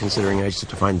seriously considering. I just have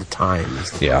to find the time.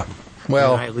 Yeah.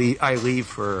 Well, I leave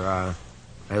for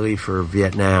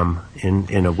Vietnam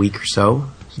in a week or so.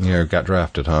 Yeah, got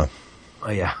drafted, huh? Oh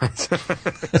yeah. I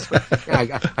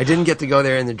didn't get to go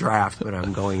there in the draft, but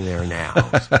I'm going there now.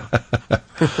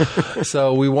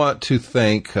 So we want to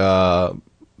thank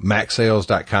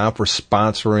MacSales.com for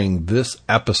sponsoring this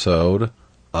episode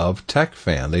of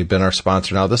TechFan. They've been our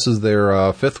sponsor now. This is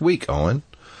their fifth week, Owen.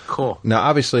 Cool. Now,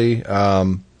 obviously,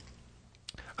 I'm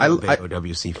a big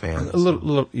OWC fan.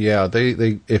 Yeah.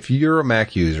 They if you're a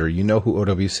Mac user, you know who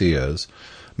OWC is.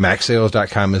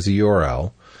 MacSales.com is the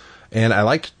URL, and I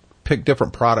like to pick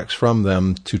different products from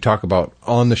them to talk about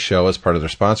on the show as part of their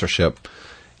sponsorship.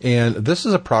 And this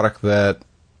is a product that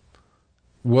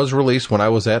was released when I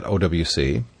was at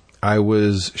OWC. I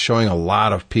was showing a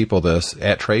lot of people this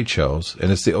at trade shows,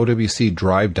 and it's the OWC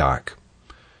Drive Dock.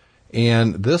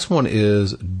 And this one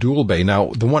is dual bay. Now,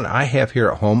 the one I have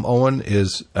here at home, Owen,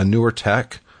 is a newer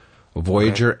tech,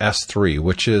 Voyager S3,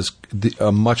 which is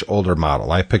a much older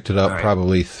model. I picked it up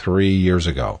probably 3 years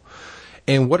ago.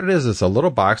 And what it is, it's a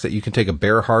little box that you can take a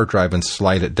bare hard drive and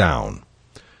slide it down.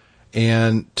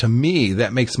 And to me,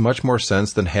 that makes much more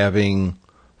sense than having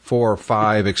 4 or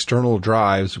 5 external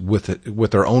drives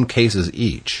with their own cases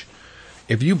each.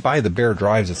 If you buy the bare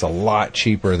drives, it's a lot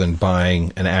cheaper than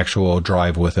buying an actual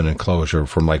drive with an enclosure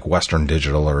from like Western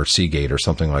Digital or Seagate or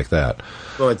something like that.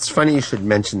 Well, it's funny you should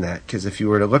mention that, because if you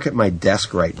were to look at my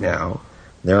desk right now,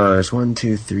 there are 1,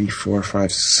 2, 3, 4,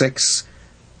 5, 6,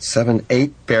 7,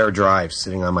 8 bare drives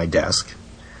sitting on my desk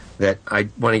that I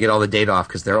want to get all the data off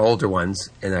because they're older ones,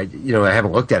 and I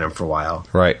haven't looked at them for a while.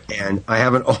 Right. And I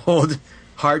have an old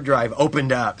hard drive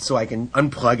opened up so I can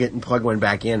unplug it and plug one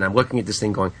back in. I'm looking at this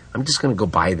thing going, I'm just going to go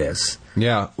buy this.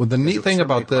 Yeah. Well, the neat thing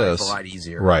about this, it's a lot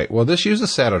easier. Right. Well, this uses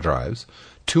SATA drives,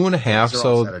 2.5.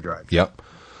 So SATA drives. Yep.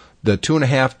 The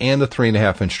 2.5 and the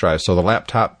 3.5 inch drive. So the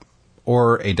laptop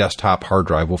or a desktop hard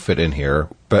drive will fit in here.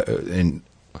 But when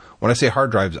I say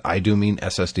hard drives, I do mean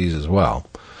SSDs as well.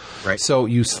 Right. So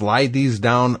you slide these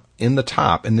down in the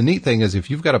top. And the neat thing is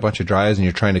if you've got a bunch of drives and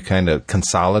you're trying to kind of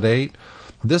consolidate,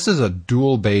 this is a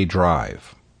dual bay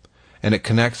drive. And it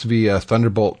connects via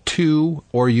Thunderbolt 2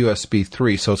 or USB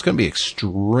 3. So it's going to be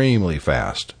extremely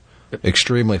fast.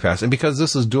 Extremely fast. And because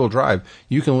this is dual drive,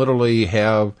 you can literally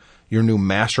have your new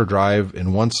master drive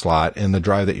in one slot and the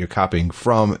drive that you're copying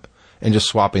from and just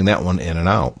swapping that one in and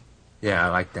out. Yeah, I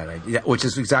like that idea, which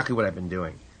is exactly what I've been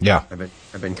doing. Yeah.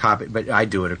 I've been copying, but I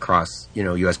do it across,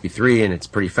 USB 3, and it's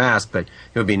pretty fast, but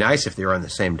it would be nice if they were on the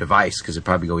same device, because it'd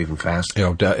probably go even faster.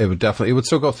 It would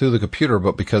still go through the computer,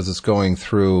 but because it's going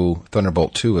through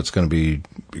Thunderbolt 2, it's going to be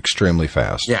extremely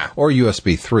fast. Yeah. Or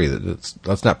USB 3.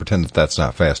 Let's not pretend that that's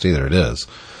not fast either. It is.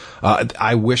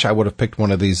 I wish I would have picked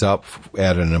one of these up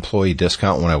at an employee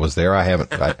discount when I was there. I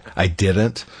haven't. I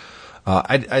didn't.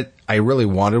 I really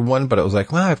wanted one, but it was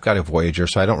like, well, I've got a Voyager,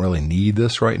 so I don't really need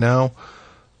this right now.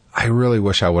 I really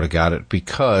wish I would have got it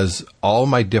because all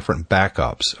my different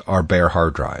backups are bare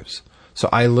hard drives. So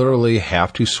I literally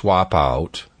have to swap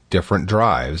out different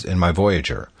drives in my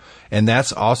Voyager. And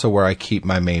that's also where I keep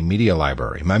my main media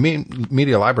library. My main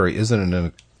media library isn't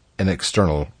an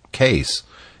external case.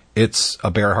 It's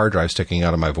a bare hard drive sticking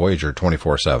out of my Voyager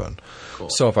 24/7. Cool.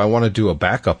 So if I want to do a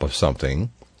backup of something,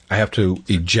 I have to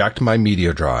eject my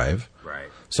media drive. Right.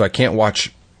 So I can't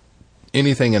watch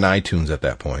anything in iTunes at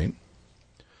that point.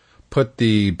 put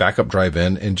the backup drive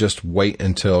in and just wait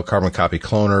until Carbon Copy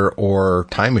Cloner or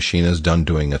Time Machine is done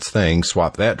doing its thing,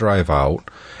 swap that drive out.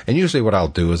 And usually what I'll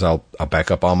do is I'll back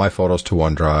up all my photos to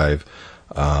OneDrive.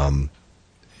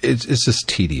 It's just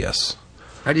tedious.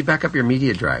 How do you back up your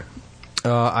media drive?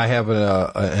 I have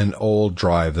an old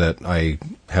drive that I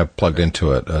have plugged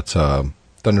into it. It's a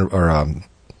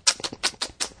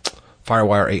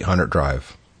FireWire 800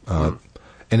 drive. And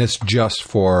it's just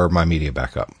for my media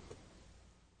backup.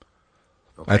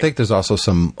 Okay. I think there's also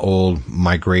some old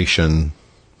migration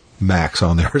Macs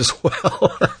on there as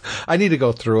well. I need to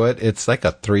go through it. It's like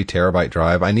a 3 terabyte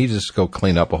drive. I need to just go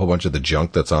clean up a whole bunch of the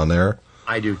junk that's on there.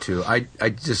 I do too. I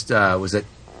just was at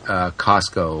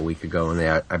Costco a week ago,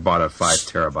 and I bought a 5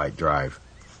 terabyte drive.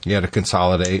 Yeah, to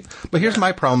consolidate. But here's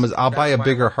my problem: is I'll buy a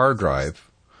bigger hard drive.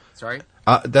 Sorry.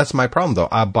 That's my problem, though.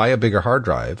 I'll buy a bigger hard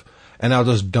drive, and I'll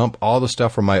just dump all the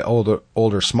stuff from my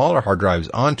older, smaller hard drives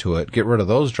onto it. Get rid of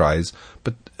those drives,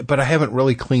 but I haven't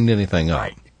really cleaned anything up.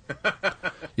 Right.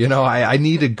 You know, I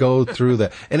need to go through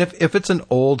that. And if it's an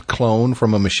old clone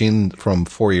from a machine from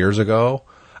 4 years ago,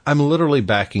 I'm literally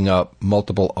backing up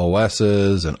multiple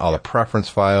OSs and all the preference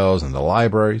files and the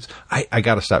libraries. I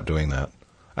got to stop doing that.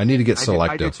 I need to get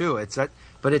selective. I do too.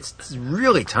 But it's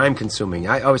really time consuming.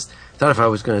 I always thought if I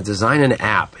was going to design an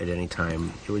app at any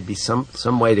time, it would be some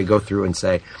way to go through and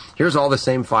say, here's all the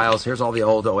same files, here's all the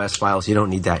old OS files. You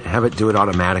don't need that. Have it do it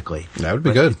automatically. That would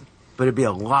be good. But it'd be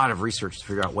a lot of research to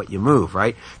figure out what you move,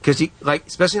 right? Because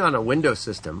especially on a Windows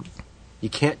system, you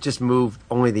can't just move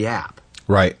only the app.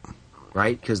 Right.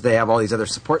 Right? Because they have all these other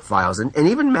support files. And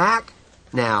even Mac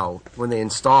now, when they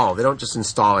install, they don't just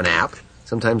install an app.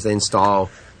 Sometimes they install,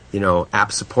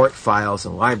 app support files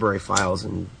and library files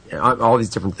and all these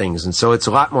different things. And so it's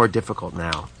a lot more difficult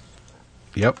now.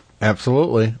 Yep,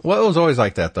 absolutely. Well, it was always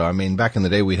like that, though. I mean, back in the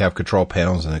day, we'd have control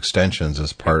panels and extensions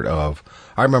as part of...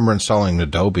 I remember installing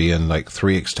Adobe and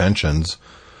 3 extensions.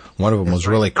 One of them was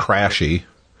really crashy.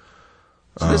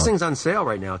 So this thing's on sale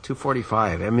right now,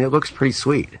 $245. I mean, it looks pretty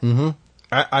sweet. Mm-hmm.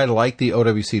 I like the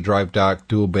OWC Drive Dock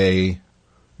Dual Bay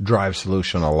drive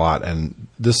solution a lot, and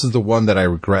this is the one that I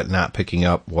regret not picking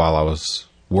up while I was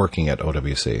working at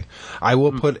OWC. I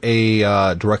will put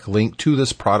a direct link to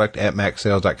this product at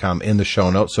macsales.com in the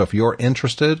show notes, so if you're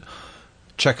interested,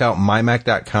 check out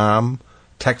mymac.com,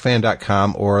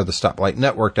 techfan.com, or the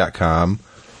stoplightnetwork.com,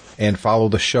 and follow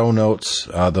the show notes,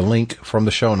 the link from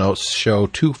the show notes, show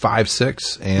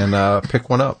 256, and pick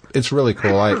one up. It's really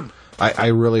cool. I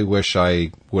really wish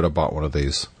I would have bought one of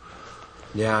these.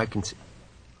 Yeah, I can see.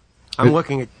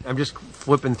 I'm just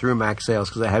flipping through Mac Sales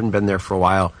because I haven't been there for a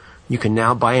while. You can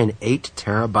now buy an 8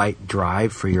 terabyte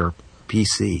drive for your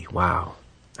PC. Wow.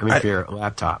 I mean, for your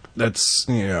laptop. That's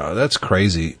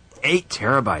crazy. 8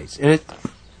 terabytes. And it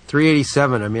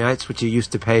 $387. I mean, that's what you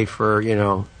used to pay for, a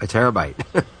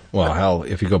terabyte. Well, hell,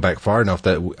 if you go back far enough,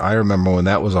 that I remember when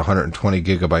that was a 120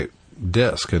 gigabyte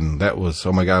disk, and that was,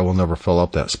 oh my God, we'll never fill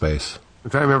up that space.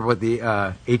 If I remember what the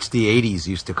HD80s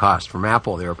used to cost from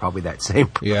Apple, they were probably that same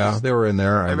price. Yeah, they were in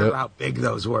there. I remember how big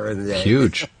those were in the day.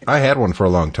 Huge. I had one for a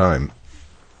long time.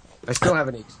 I still have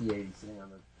an HD80 sitting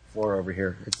on the floor over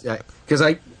here. Because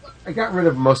I got rid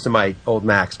of most of my old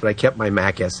Macs, but I kept my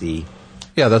Mac SE.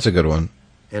 Yeah, that's a good one.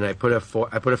 And I put a 4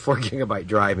 gigabyte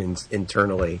drive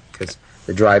internally because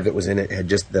the drive that was in it had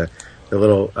just the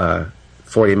little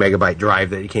 40 megabyte drive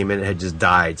that came in. It had just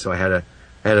died, so I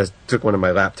took one of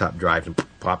my laptop drives and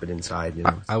pop it inside.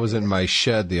 I was in my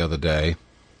shed the other day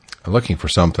looking for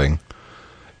something,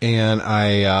 and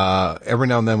I every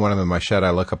now and then when I'm in my shed,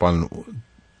 I look up on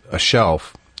a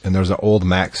shelf, and there's an old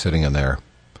Mac sitting in there,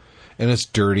 and it's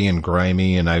dirty and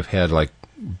grimy, and I've had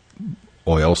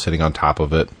oil sitting on top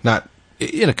of it, not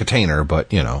in a container,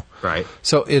 but right.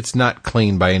 So it's not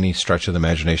clean by any stretch of the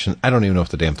imagination. I don't even know if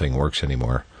the damn thing works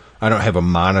anymore. I don't have a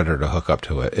monitor to hook up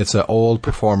to it. It's an old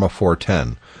Performa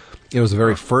 410. It was the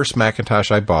very first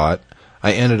Macintosh I bought.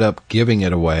 I ended up giving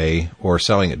it away or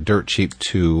selling it dirt cheap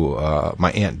to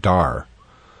my Aunt Dar.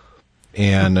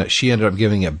 And she ended up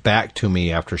giving it back to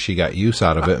me after she got use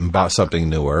out of it and bought something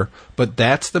newer. But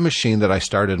that's the machine that I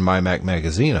started My Mac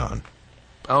magazine on.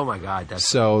 Oh, my God.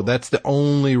 That's the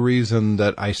only reason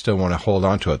that I still want to hold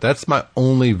on to it. That's my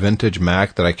only vintage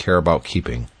Mac that I care about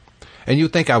keeping. And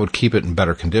you'd think I would keep it in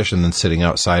better condition than sitting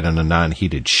outside in a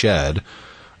non-heated shed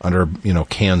under,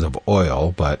 cans of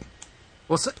oil, but...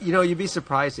 Well, so, you'd be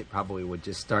surprised it probably would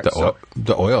just start...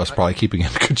 The oil is probably keeping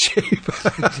it in good shape.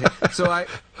 So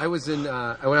I was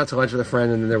I went out to lunch with a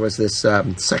friend, and then there was this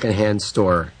secondhand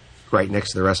store right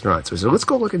next to the restaurant. So I said, let's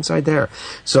go look inside there.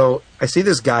 So I see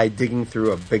this guy digging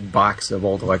through a big box of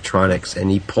old electronics,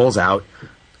 and he pulls out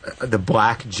the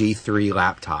black G3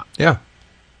 laptop. Yeah.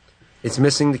 It's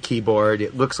missing the keyboard.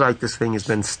 It looks like this thing has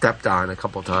been stepped on a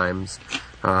couple times.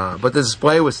 But the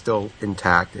display was still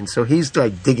intact. And so he's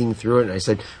like digging through it. And I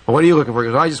said, well, what are you looking for? He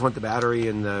goes, I just want the battery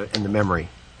and the memory.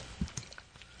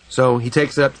 So he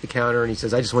takes it up to the counter and he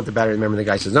says, I just want the battery and the memory. The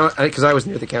guy says, no, because I was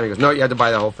near the counter. He goes, no, you had to buy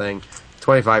the whole thing.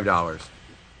 $25.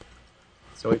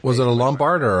 So Was it a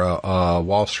Lombard or a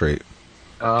Wall Street?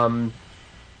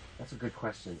 That's a good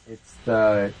question. It's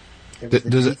the...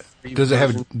 Does it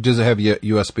have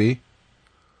USB?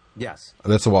 Yes.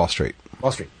 That's a Wall Street.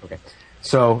 Wall Street. Okay.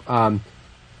 So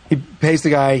he pays the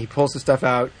guy. He pulls the stuff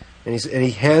out, and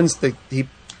he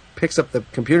picks up the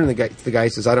computer, and the guy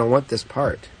says, "I don't want this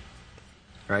part."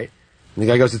 Right. And the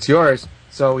guy goes, "It's yours."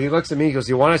 So he looks at me. He goes,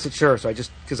 "You want?" I said, "Sure." So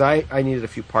because I needed a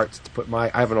few parts to put I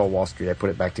have an old Wall Street. I put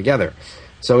it back together.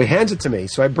 So he hands it to me.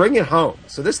 So I bring it home.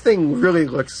 So this thing really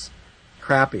looks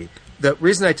crappy. The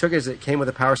reason I took it is it came with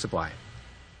a power supply,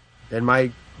 and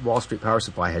my Wall Street power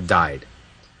supply had died.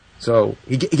 So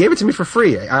he gave it to me for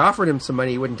free. I offered him some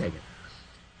money. He wouldn't take it.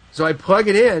 So I plug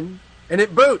it in, and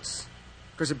it boots.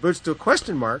 Of course, it boots to a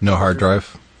question mark. No hard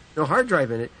drive? No hard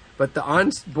drive in it. But the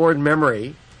onboard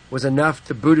memory was enough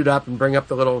to boot it up and bring up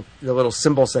the little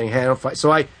symbol saying, hey, I don't fight.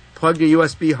 So I plugged a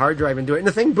USB hard drive into it, and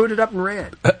the thing booted up and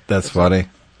ran. That's funny.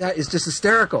 That is just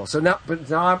hysterical. So now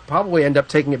I'll probably end up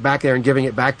taking it back there and giving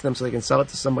it back to them so they can sell it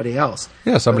to somebody else.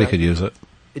 Yeah, somebody could use it.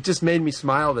 It just made me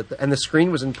smile. And the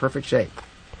screen was in perfect shape.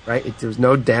 Right, there was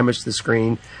no damage to the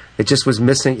screen. It just was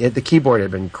missing. The keyboard had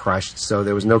been crushed, so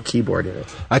there was no keyboard in it.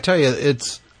 I tell you,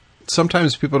 it's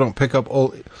sometimes people don't pick up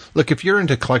old. Look, if you're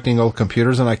into collecting old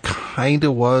computers, and I kind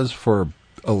of was for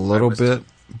a little bit,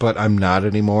 but I'm not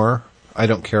anymore. I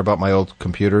don't care about my old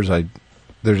computers.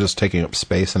 They're just taking up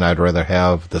space, and I'd rather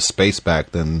have the space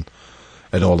back than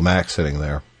an old Mac sitting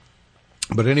there.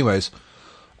 But anyways,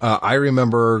 I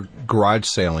remember garage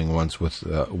sailing once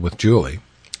with Julie.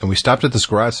 And we stopped at this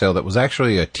garage sale that was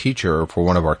actually a teacher for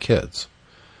one of our kids.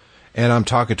 And I'm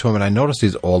talking to him, and I noticed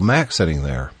these old Macs sitting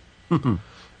there.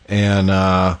 And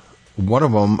one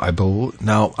of them, I believe...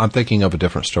 Now, I'm thinking of a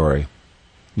different story.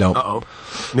 No. Uh-oh.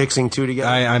 Mixing two together?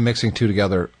 I'm mixing two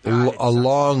together. A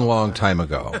long time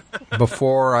ago.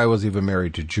 Before I was even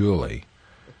married to Julie.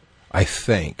 I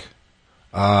think.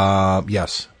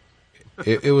 Yes.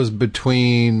 It was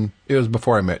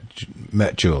before I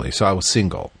met Julie, so I was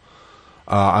single.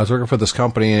 I was working for this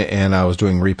company, and I was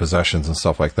doing repossessions and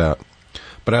stuff like that.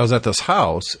 But I was at this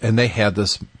house, and they had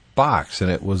this box, and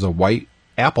it was a white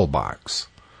Apple box,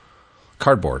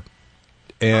 cardboard.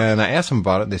 And I asked them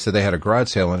about it, and they said they had a garage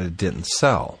sale, and it didn't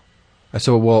sell. I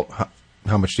said, well,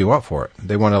 how much do you want for it?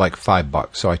 They wanted like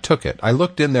 $5, so I took it. I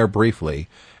looked in there briefly,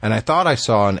 and I thought I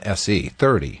saw an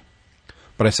SE30,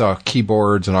 but I saw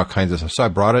keyboards and all kinds of stuff. So I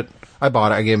bought it.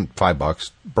 I gave them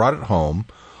 $5, brought it home,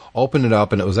 opened it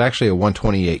up, and it was actually a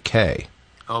 128K.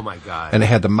 Oh, my God. And it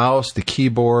had the mouse, the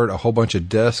keyboard, a whole bunch of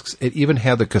discs. It even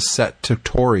had the cassette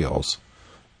tutorials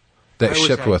that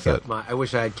shipped with it. I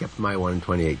wish I had kept my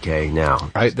 128K now.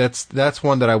 That's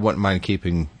one that I wouldn't mind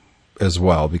keeping as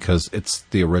well, because it's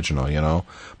the original, you know.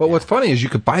 But what's funny is you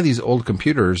could buy these old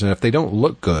computers, and if they don't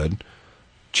look good,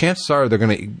 chances are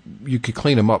you could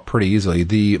clean them up pretty easily.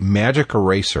 The Magic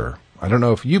Eraser. I don't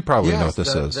know if you probably know what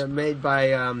this is. They're made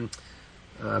by...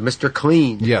 Mr.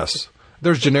 Clean. Yes.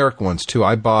 There's generic ones, too.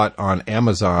 I bought on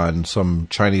Amazon some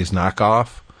Chinese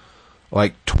knockoff,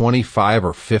 like 25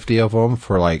 or 50 of them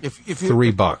for like $3. If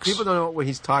people don't know what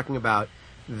he's talking about,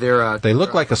 they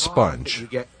look like a sponge. You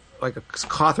get like a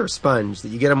cloth or sponge that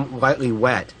you get them lightly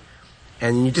wet,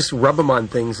 and you just rub them on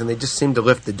things, and they just seem to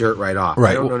lift the dirt right off.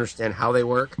 Right. I don't understand how they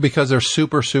work. Because they're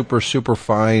super, super, super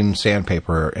fine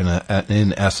sandpaper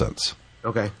in essence.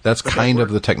 Okay. That's kind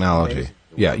of the technology. Amazing.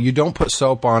 Yeah, you don't put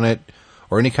soap on it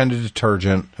or any kind of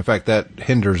detergent. In fact, that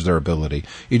hinders their ability.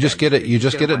 You just get it. You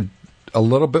just get it a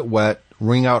little bit wet,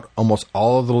 wring out almost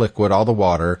all of the liquid, all the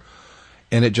water,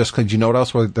 and it just cleans. You know what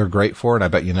else they're great for? And I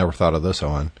bet you never thought of this,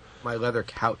 Owen. My leather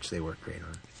couch, they work great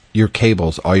on. Your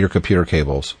cables, all your computer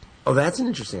cables. Oh, that's an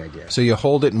interesting idea. So you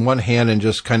hold it in one hand and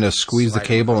just kind of squeeze the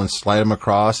cable and slide them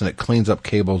across, and it cleans up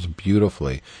cables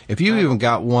beautifully. If you even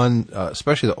got one,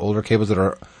 especially the older cables that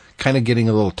are kind of getting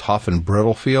a little tough and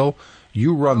brittle feel,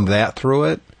 you run that through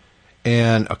it,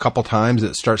 and a couple times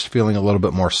it starts feeling a little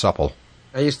bit more supple.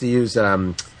 I used to use,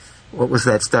 what was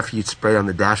that stuff you'd spray on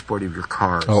the dashboard of your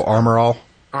cars? Oh, Armor All?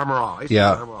 Armor All. I used to use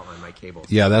Armor All on my cables.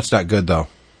 Yeah, that's not good, though.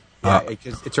 Yeah,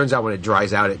 it turns out when it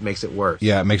dries out, it makes it worse.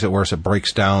 Yeah, it makes it worse. It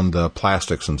breaks down the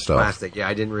plastics and stuff. Plastic, yeah.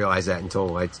 I didn't realize that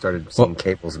until I started seeing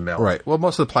cables melt. Right. Well,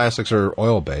 most of the plastics are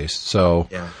oil-based, so...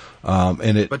 Yeah.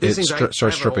 And it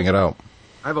starts stripping it out.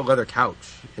 I have a leather couch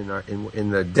in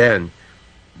the den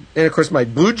And of course, my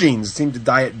blue jeans seem to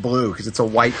dye it blue because it's a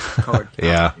white colored.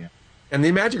 Yeah. And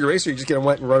the Magic Eraser, you just get a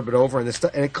wet and rub it over, and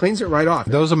it cleans it right off.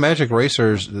 Those are Magic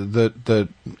Erasers.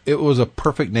 It was a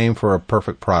perfect name for a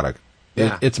perfect product.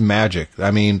 Yeah. It's magic.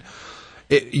 I mean,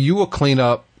 it will clean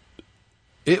up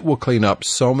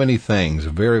so many things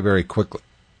very, very quickly.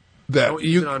 Don't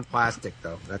use it on plastic,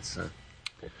 though. That's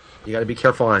you got to be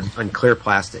careful on clear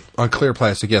plastic. On clear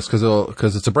plastic, yes,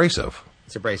 because it's abrasive.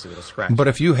 It's abrasive; it'll scratch. But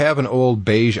if you have an old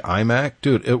beige iMac,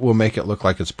 dude, it will make it look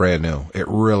like it's brand new. It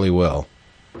really will.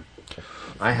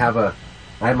 I have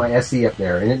my SE up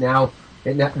there, and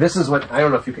this is what, I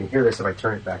don't know if you can hear this if I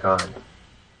turn it back on.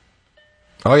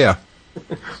 Oh yeah.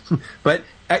 But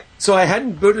so I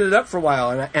hadn't booted it up for a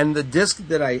while, and the disk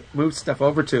that I moved stuff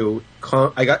over to,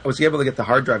 I was able to get the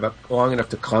hard drive up long enough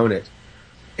to clone it,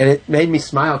 and it made me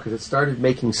smile because it started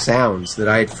making sounds that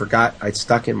I'd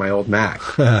stuck in my old Mac.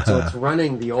 So it's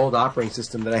running the old operating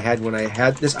system that I had when I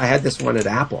had this. I had this one at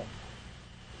Apple.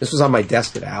 This was on my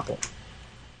desk at Apple,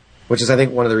 which is, I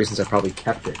think, one of the reasons I probably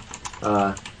kept it.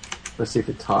 Let's see if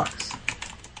it talks.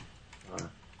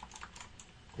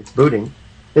 It's booting.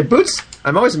 It boots.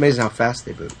 I'm always amazed at how fast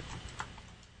they boot.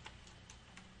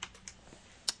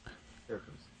 There it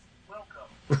goes.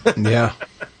 Welcome. Yeah.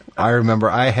 I remember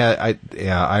I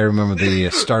remember the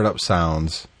startup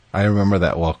sounds. I remember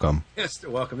that welcome. Yes,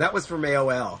 welcome. That was from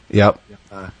AOL. Yep.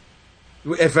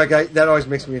 In fact, that always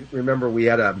makes me remember we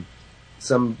had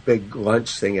some big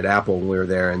lunch thing at Apple when we were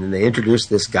there, and then they introduced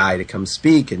this guy to come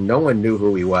speak, and no one knew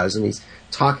who he was, and he's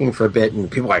talking for a bit, and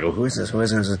people are like, who is this?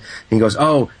 And he goes,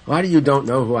 oh, a lot of you don't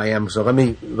know who I am, so let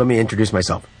me introduce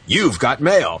myself. You've got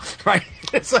mail, right?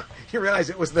 It's like, you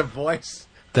realize it was the voice.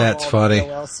 That's funny.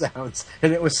 AOL sounds,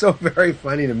 and it was so very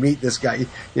funny to meet this guy,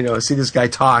 see this guy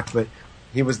talk, but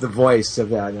he was the voice of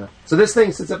that. So this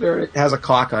thing sits up there, and it has a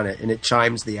clock on it, and it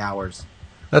chimes the hours.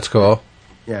 That's cool.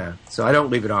 Yeah, so I don't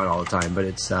leave it on all the time, but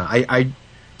it's I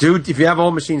do. If you have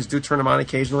old machines, do turn them on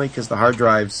occasionally because the hard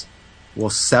drives will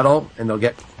settle and they'll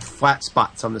get flat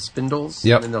spots on the spindles.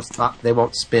 Yep. And then they'll stop. They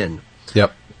won't spin.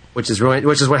 Yep. Which is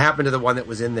what happened to the one that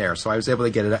was in there. So I was able to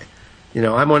get it.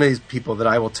 I'm one of these people that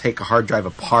I will take a hard drive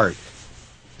apart,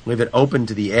 leave it open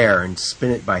to the air, and spin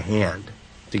it by hand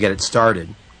to get it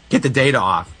started, get the data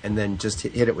off, and then just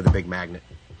hit it with a big magnet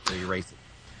to erase it.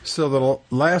 So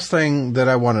the last thing that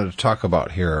I wanted to talk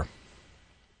about here,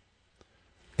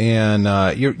 and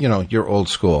you're old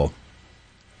school.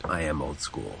 I am old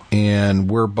school, and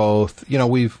we're both.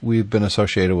 We've been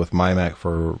associated with MyMac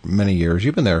for many years.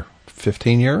 You've been there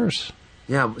 15 years.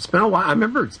 Yeah, it's been a while. I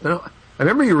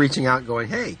remember you reaching out, and going,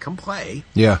 "Hey, come play."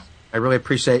 Yeah, I really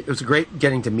appreciate. It was great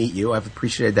getting to meet you. I've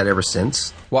appreciated that ever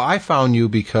since. Well, I found you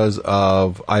because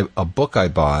of a book I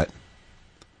bought.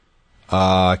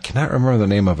 I cannot remember the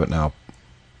name of it now.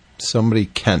 Somebody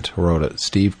Kent wrote it.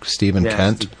 Stephen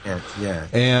Kent. Steve Kent. Yeah.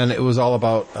 And it was all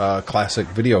about classic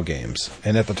video games.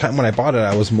 And at the time when I bought it,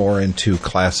 I was more into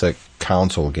classic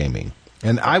console gaming.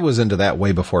 And I was into that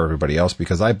way before everybody else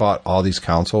because I bought all these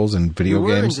consoles and video games.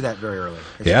 You were into that very early.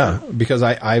 Yeah, because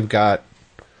I've got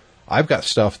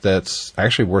stuff that's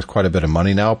actually worth quite a bit of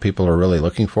money now. People are really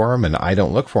looking for them, and I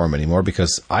don't look for them anymore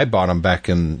because I bought them back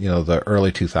in the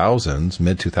early 2000s,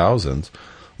 mid 2000s,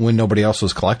 when nobody else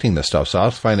was collecting this stuff. So I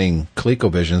was finding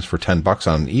ColecoVisions for $10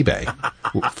 on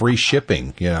eBay, free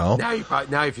shipping. Now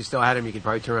if you still had them, you could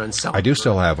probably turn around and sell them. I do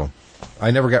still have them.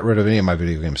 I never got rid of any of my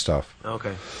video game stuff.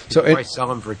 Okay, so you could probably sell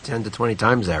them for 10 to 20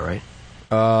 times that, right?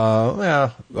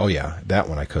 Yeah. Oh yeah, that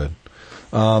one I could.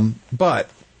 But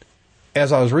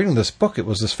as I was reading this book, it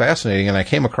was just fascinating, and I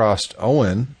came across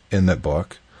Owen in that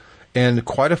book, and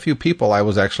quite a few people I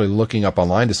was actually looking up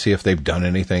online to see if they've done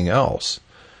anything else.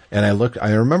 And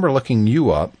I remember looking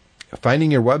you up, finding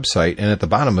your website, and at the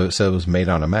bottom of it said it was made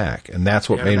on a Mac, and that's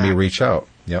what made me reach out.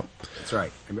 Yep. That's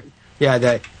right. Yeah,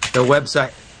 the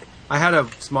website. I had a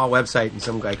small website, and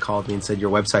some guy called me and said,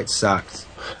 your website sucks.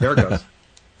 There it goes.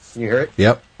 Can you hear it?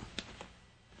 Yep.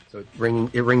 So it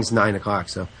rings 9 o'clock,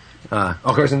 so...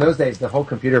 of course, in those days, the whole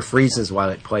computer freezes while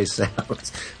it plays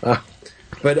sounds.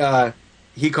 But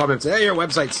he called me and said, "Hey, your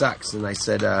website sucks." And I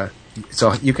said,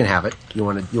 "So you can have it. You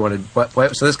want to?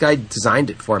 What?" So this guy designed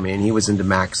it for me, and he was into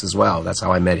Macs as well. That's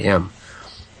how I met him.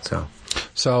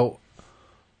 So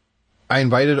I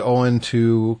invited Owen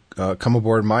to come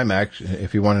aboard MyMac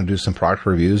if you wanted to do some product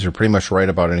reviews or pretty much write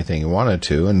about anything you wanted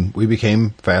to, and we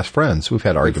became fast friends. We've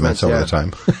had arguments over the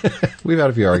time. We've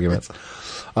had a few arguments.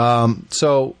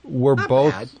 So we're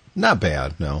not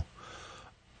bad. No,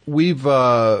 we've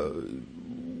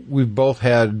both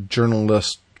had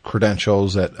journalist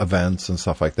credentials at events and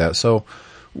stuff like that. So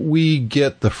we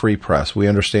get the free press. We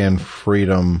understand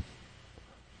freedom,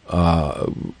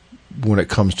 when it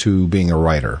comes to being a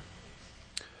writer.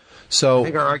 So I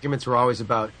think our arguments were always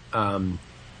about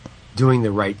doing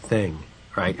the right thing,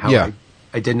 right? How Yeah.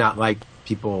 I did not like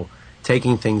people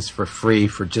taking things for free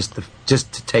for just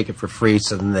to take it for free,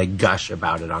 so then they gush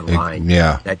about it online.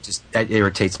 Yeah. That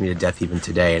irritates me to death even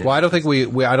today. And well, I don't think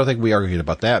we argued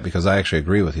about that, because I actually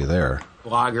agree with you there.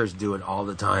 bloggers do it all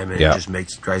the time, and Yeah. it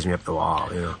just drives me up the wall.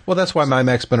 You know? Well, that's why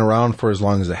MyMac's been around for as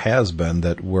long as it has been,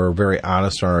 that we're very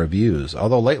honest on our reviews.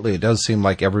 Although lately it does seem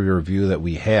like every review that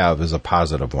we have is a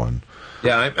positive one.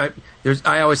 Yeah,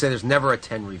 I always say there's never a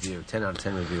 10 out of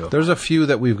 10 review. There's a few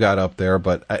that we've got up there,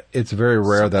 but it's very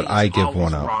rare that I give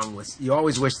one up. You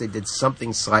always wish they did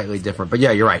something slightly different. But yeah,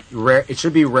 you're right. It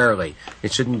should be rarely.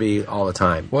 It shouldn't be all the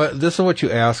time. Well, this is what you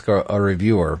ask a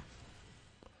reviewer,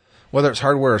 whether it's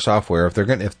hardware or software.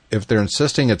 If they're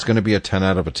insisting it's going to be a 10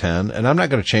 out of a 10, and I'm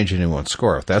not going to change anyone's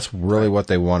score. If that's really what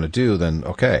they want to do, then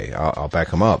okay, I'll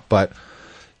back them up. But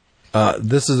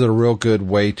this is a real good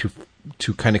way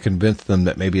to kind of convince them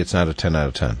that maybe it's not a 10 out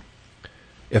of 10.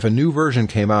 If a new version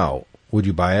came out, would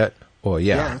you buy it? Well,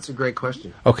 yeah. Yeah, that's a great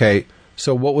question. Okay,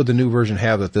 so what would the new version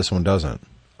have that this one doesn't?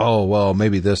 Oh, well,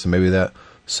 maybe this and maybe that.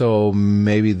 So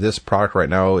maybe this product right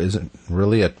now isn't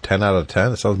really a 10 out of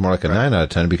 10. It sounds more like a 9 out of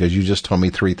 10, because you just told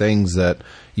me 3 things that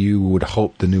you would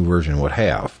hope the new version would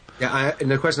have. Yeah,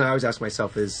 and the question I always ask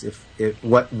myself is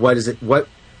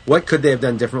what could they have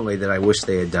done differently that I wish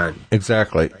they had done?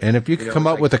 Exactly. And if you could come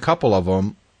up with a couple of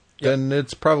them, then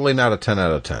it's probably not a 10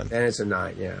 out of 10. And it's a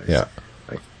 9, yeah. Yeah.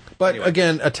 But anyway.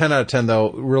 again, a 10 out of 10,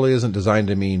 though, really isn't designed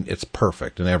to mean it's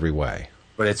perfect in every way.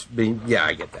 But it's being, yeah,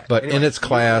 I get that. But anyway, in its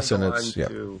class, you and go it's, on yeah.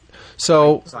 to-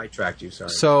 So, I sidetracked you,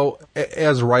 sorry. So,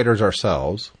 as writers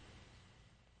ourselves,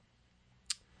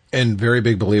 and very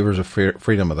big believers of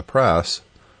freedom of the press,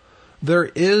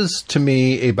 there is, to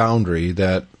me, a boundary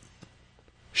that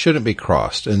shouldn't be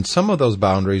crossed. And some of those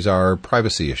boundaries are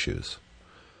privacy issues.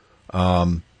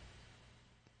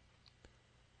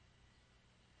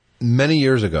 Many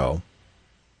years ago,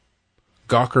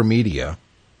 Gawker Media,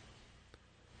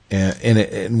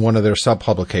 in one of their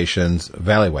sub-publications,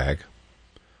 Valleywag,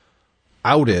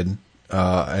 outed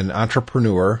an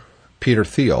entrepreneur, Peter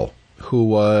Thiel, who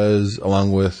was,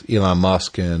 along with Elon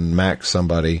Musk and Max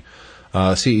somebody,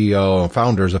 CEO and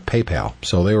founders of PayPal.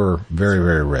 So they were very,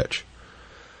 very rich.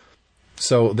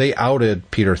 So they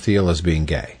outed Peter Thiel as being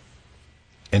gay.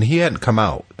 And he hadn't come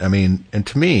out. I mean, and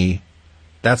to me,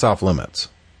 that's off limits.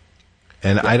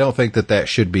 And I don't think that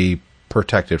should be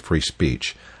protected free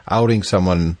speech. Outing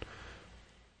someone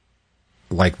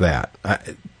like that.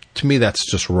 To me, that's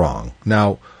just wrong.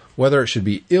 Now, whether it should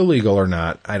be illegal or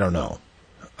not, I don't know.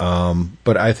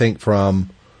 But I think from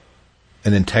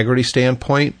an integrity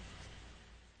standpoint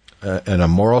and a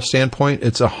moral standpoint,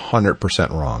 it's 100%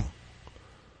 wrong.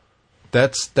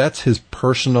 That's his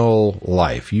personal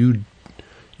life. You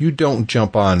don't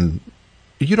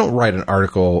you don't write an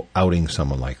article outing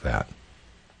someone like that.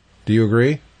 Do you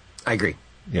agree? I agree.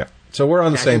 Yeah. So we're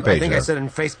on the same page. I think there. I said on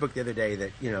Facebook the other day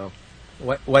that,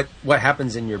 what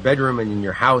happens in your bedroom and in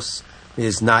your house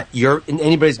is not in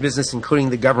anybody's business, including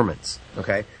the government's.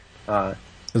 Okay. As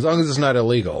long as it's not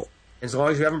illegal. As long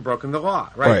as you haven't broken the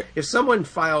law, right? Right. If someone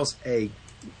files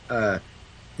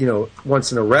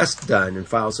wants an arrest done and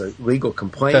files a legal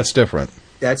complaint, That's different.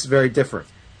 That's very different.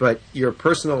 But your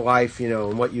personal life,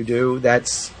 and what you do,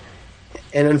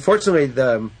 and unfortunately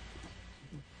the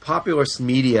populist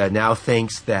media now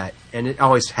thinks that, and it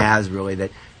always has really, that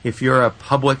if you're a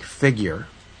public figure,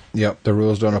 Yep, the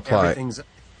rules don't apply. everything's,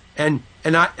 and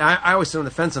I always sit on the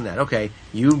fence on that. Okay,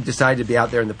 you decide to be out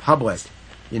there in the public,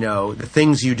 the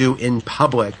things you do in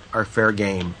public are fair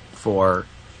game for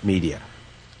media,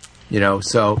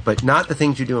 but not the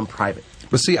things you do in private.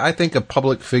 But see, I think a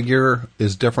public figure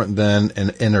is different than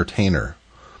an entertainer.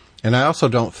 And I also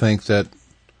don't think that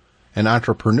an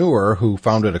entrepreneur who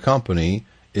founded a company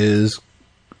is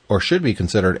or should be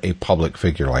considered a public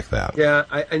figure like that. Yeah,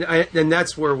 and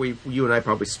that's where you and I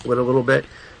probably split a little bit.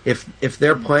 If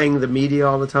they're playing the media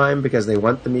all the time because they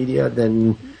want the media,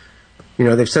 then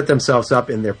they've set themselves up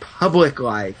in their public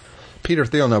life. Peter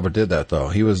Thiel never did that, though.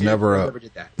 He was never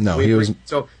did that. No, we he agree. was.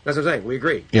 So that's what I'm saying. We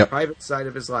agree. Yep. The private side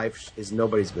of his life is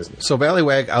nobody's business. So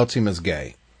Valleywag outs him as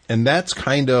gay, and that's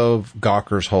kind of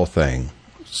Gawker's whole thing,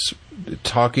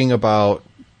 talking about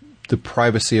the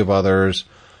privacy of others.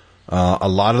 A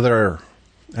lot of their,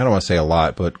 I don't want to say a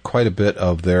lot, but quite a bit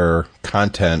of their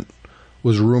content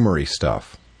was rumory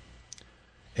stuff,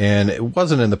 and it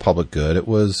wasn't in the public good. It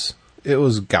was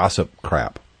gossip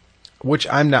crap, which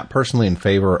I'm not personally in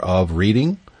favor of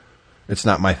reading. It's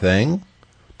not my thing.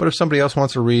 But if somebody else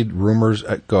wants to read rumors,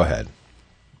 go ahead.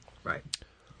 Right.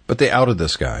 But they outed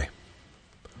this guy.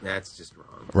 That's just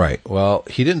wrong. Right. Well,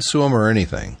 he didn't sue him or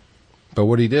anything. But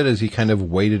what he did is he kind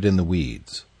of waited in the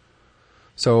weeds.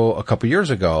 So a couple years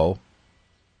ago,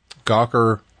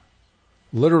 Gawker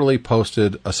literally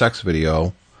posted a sex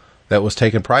video that was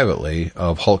taken privately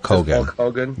of Hulk Hogan. Hulk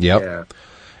Hogan? Yep. Yeah.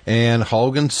 And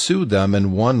Hogan sued them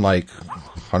and won like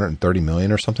 $130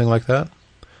 million or something like that.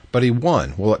 But he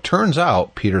won. Well, it turns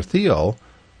out Peter Thiel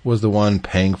was the one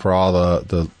paying for all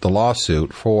the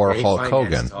lawsuit for Hulk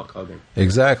Hogan. Hulk Hogan.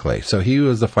 Exactly. So he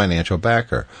was the financial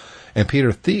backer. And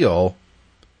Peter Thiel,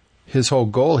 his whole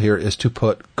goal here is to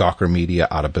put Gawker Media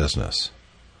out of business.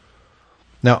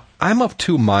 Now, I'm of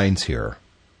two minds here.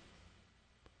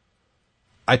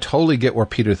 I totally get where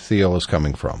Peter Thiel is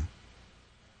coming from.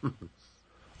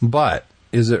 But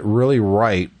is it really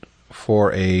right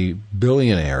for a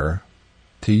billionaire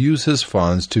to use his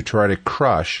funds to try to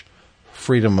crush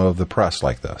freedom of the press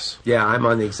like this? Yeah, I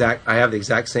have the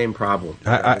exact same problem.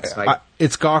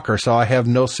 It's Gawker, so I have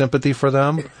no sympathy for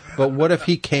them. But what if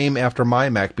he came after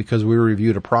MyMac because we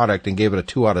reviewed a product and gave it a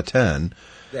 2 out of 10?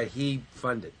 That he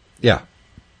funded. Yeah.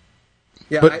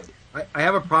 Yeah, but, I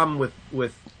have a problem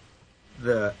with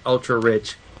the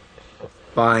ultra-rich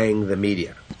buying the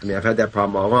media. I mean, I've had that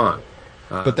problem all along.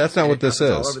 But that's not what this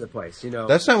is. All over the place, you know.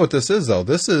 That's not what this is, though.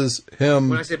 This is him.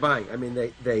 When I say buying, I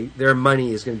mean their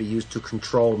money is going to be used to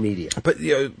control media. But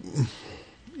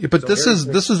this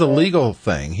is a legal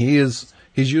thing. He's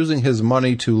using his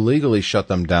money to legally shut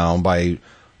them down by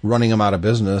running them out of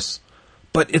business.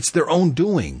 But it's their own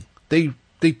doing. They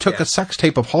took a sex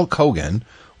tape of Hulk Hogan,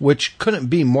 which couldn't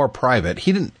be more private.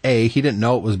 He didn't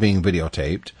know it was being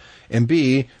videotaped, and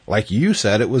B, like you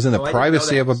said, it was in the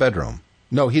privacy of a bedroom.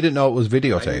 No, he didn't know it was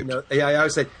videotaped. I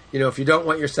always said, if you don't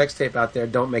want your sex tape out there,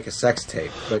 don't make a sex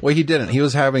tape. But well, he didn't. He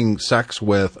was having sex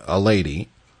with a lady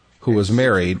who was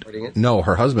married. No,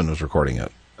 her husband was recording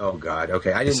it. Oh God.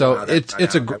 Okay, I didn't. So know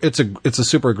how it's a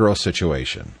super gross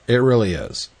situation. It really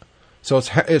is. So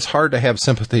it's hard to have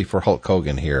sympathy for Hulk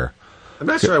Hogan here. I'm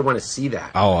not sure I want to see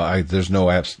that. Oh, there's no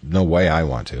way I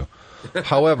want to.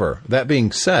 However, that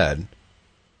being said,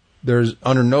 there's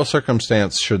under no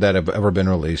circumstance should that have ever been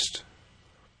released.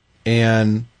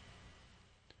 And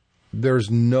there's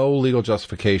no legal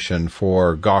justification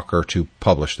for Gawker to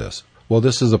publish this. Well,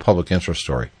 this is a public interest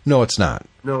story. No, it's not.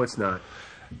 No, it's not.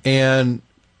 And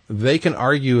they can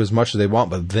argue as much as they want,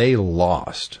 but they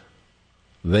lost.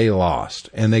 They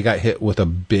lost. And they got hit with a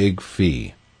big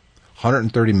fee.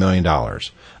 $130 million.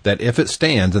 That if it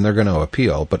stands, and they're going to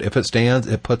appeal, but if it stands,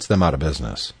 it puts them out of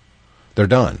business. They're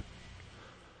done.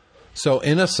 So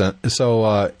in essence,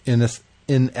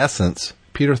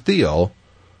 Peter Thiel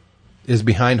is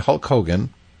behind Hulk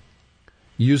Hogan,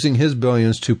 using his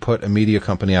billions to put a media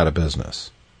company out of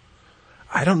business.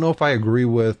 I don't know if I agree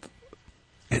with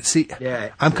it. See,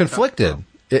 I'm conflicted.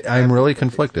 I'm really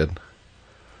conflicted.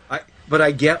 But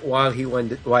I get why he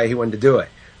wanted to do it.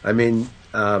 I mean,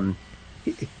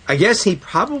 I guess he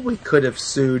probably could have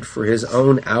sued for his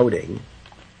own outing,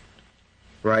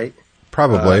 right?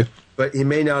 Probably. But he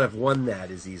may not have won that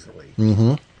as easily.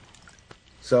 Mm-hmm.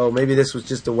 So maybe this was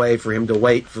just a way for him to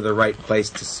wait for the right place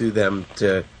to sue them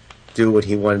to do what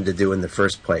he wanted to do in the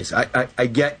first place. I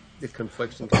get the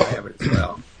confliction because I have it as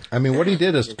well. I mean, what he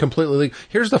did is completely legal.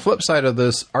 Here's the flip side of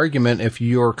this argument. If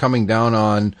you're coming down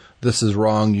on this is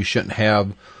wrong, you shouldn't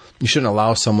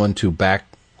allow someone to back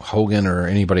Hogan or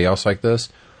anybody else like this.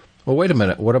 Well, wait a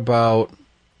minute. What about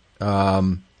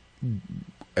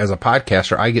as a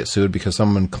podcaster, I get sued because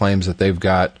someone claims that they've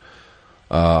got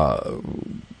a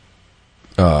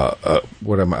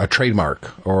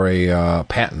trademark or a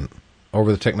patent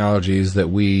over the technologies that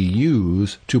we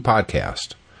use to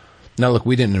podcast. Now, look,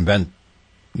 we didn't invent,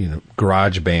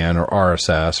 GarageBand or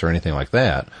RSS or anything like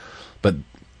that, but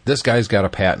this guy's got a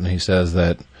patent. He says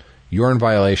that you're in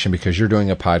violation because you're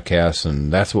doing a podcast,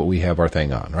 and that's what we have our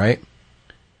thing on, right?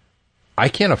 I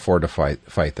can't afford to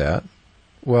fight that.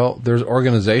 Well, there's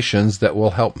organizations that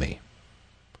will help me.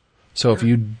 So if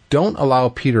you don't allow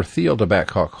Peter Thiel to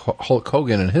back Hulk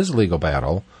Hogan in his legal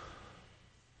battle,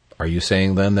 are you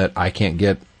saying then that I can't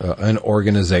get an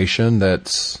organization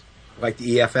that's like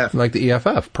the EFF? Like the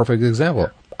EFF, perfect example. Yeah.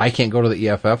 I can't go to the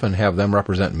EFF and have them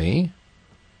represent me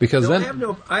because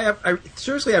I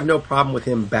seriously have no problem with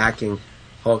him backing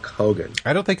Hulk Hogan.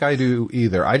 I don't think I do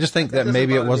either. I just think that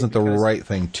maybe it wasn't the right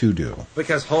thing to do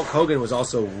because Hulk Hogan was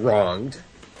also wronged.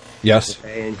 Yes,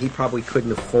 and he probably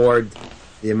couldn't afford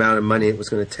the amount of money it was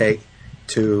going to take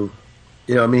to,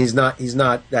 he's not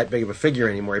that big of a figure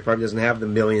anymore. He probably doesn't have the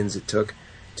millions it took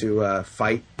to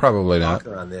fight probably not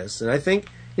Gawker on this. And I think,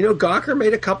 Gawker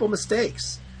made a couple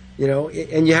mistakes.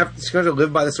 and it's going to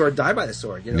live by the sword, die by the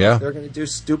sword. Yeah. They're going to do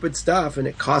stupid stuff, and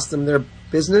it costs them their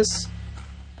business.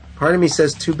 Part of me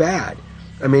says, too bad.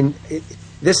 I mean,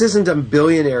 this isn't a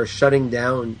billionaire shutting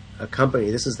down a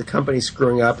company. This is the company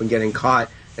screwing up and getting caught,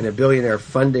 and a billionaire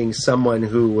funding someone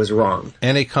who was wrong.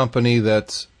 And a company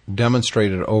that's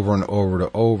demonstrated over and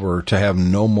over to have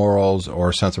no morals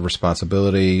or sense of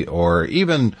responsibility or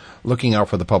even looking out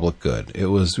for the public good. It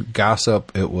was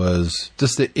gossip. It was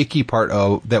just the icky part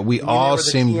of that we all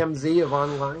seem. The TMZ of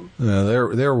online.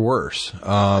 They're worse.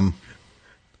 I'm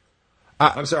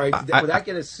sorry. Would that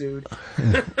get us sued?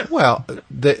 Well,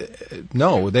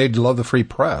 no, they'd love the free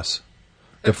press,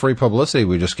 the free publicity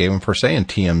we just gave them for saying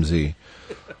TMZ.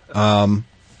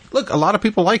 Look, a lot of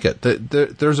people like it.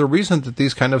 There's a reason that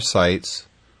these kind of sites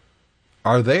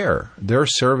are there. They're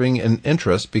serving an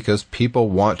interest because people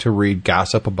want to read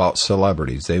gossip about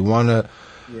celebrities. They want to,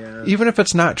 even if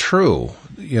it's not true,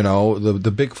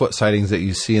 the Bigfoot sightings that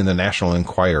you see in the National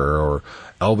Enquirer or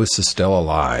Elvis is still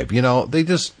alive, they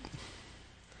just...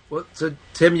 Well, so,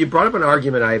 Tim, you brought up an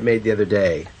argument I made the other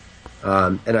day,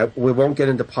 and we won't get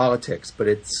into politics, but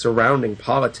it's surrounding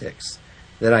politics.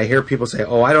 That I hear people say,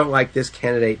 I don't like this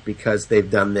candidate because they've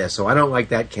done this. I don't like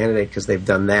that candidate because they've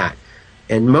done that.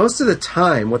 And most of the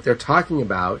time, what they're talking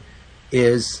about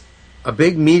is a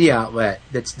big media outlet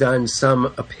that's done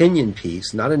some opinion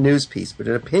piece, not a news piece, but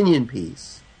an opinion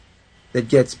piece that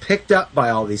gets picked up by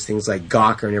all these things like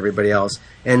Gawker and everybody else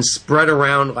and spread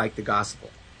around like the gospel.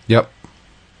 Yep.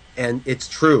 And it's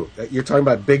true. You're talking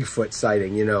about Bigfoot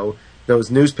sighting,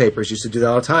 Those newspapers used to do that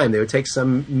all the time. They would take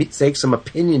some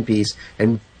opinion piece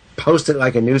and post it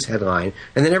like a news headline,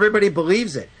 and then everybody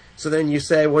believes it. So then you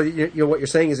say, well, what you're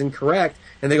saying is incorrect,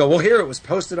 and they go, well, here, it was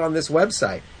posted on this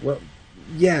website. Well,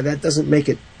 yeah, that doesn't make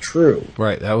it true.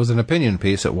 Right, that was an opinion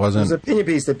piece. It wasn't... It was an opinion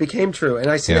piece that became true,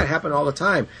 and I see that happen all the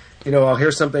time. I'll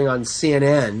hear something on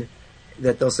CNN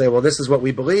that they'll say, well, this is what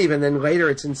we believe, and then later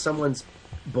it's in someone's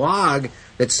blog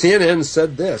that CNN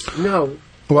said this. No.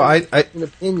 Well, an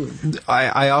opinion.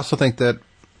 I also think that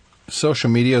social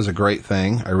media is a great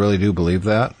thing. I really do believe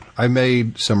that. I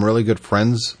made some really good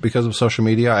friends because of social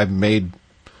media. I've made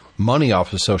money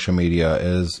off of social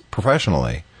media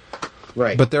professionally.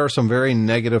 Right. But there are some very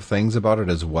negative things about it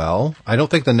as well. I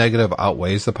don't think the negative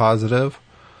outweighs the positive.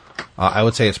 I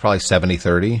would say it's probably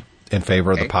 70-30 in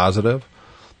favor of the positive.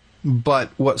 But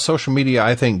what social media,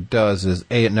 I think, does is,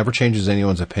 it never changes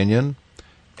anyone's opinion.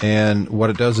 And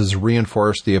what it does is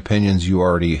reinforce the opinions you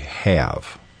already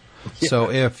have. Yeah.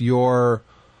 So if you're,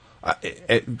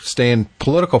 staying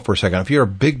political for a second, if you're a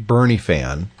big Bernie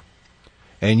fan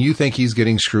and you think he's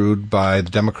getting screwed by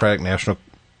the Democratic National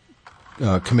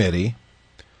Committee,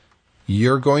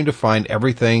 you're going to find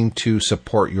everything to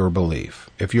support your belief.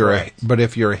 But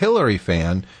if you're a Hillary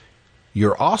fan,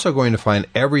 you're also going to find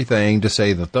everything to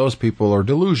say that those people are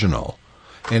delusional.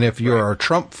 And if you're a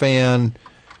Trump fan,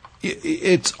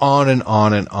 it's on and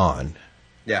on and on.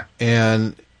 Yeah.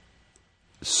 And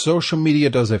social media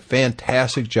does a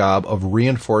fantastic job of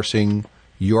reinforcing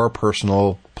your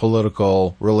personal,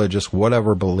 political, religious,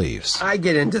 whatever beliefs. I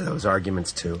get into those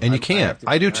arguments too. And you can't.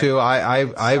 I do too.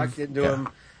 I've into them.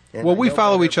 Well, we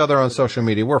follow each other on social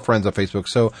media. We're friends on Facebook.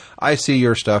 So I see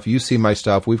your stuff. You see my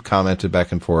stuff. We've commented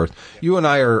back and forth. You and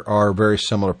I are very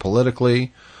similar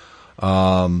politically.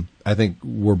 I think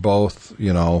we're both,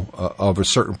 of a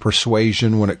certain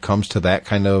persuasion when it comes to that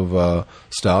kind of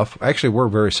stuff. Actually, we're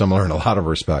very similar in a lot of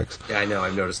respects. Yeah, I know.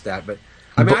 I've noticed that. But,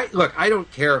 I don't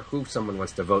care who someone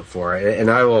wants to vote for, and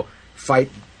I will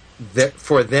fight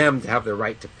for them to have the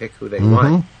right to pick who they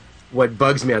want. What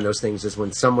bugs me on those things is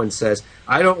when someone says,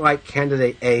 I don't like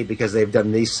candidate A because they've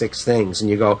done these 6 things. And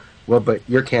you go, well, but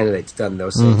your candidate's done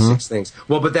those same 6 things.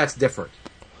 Well, but that's different.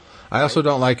 I also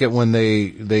don't like it when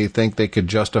they think they could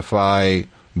justify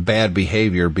bad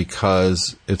behavior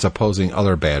because it's opposing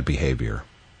other bad behavior.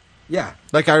 Yeah.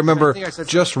 Like I remember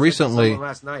just recently.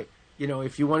 Last night,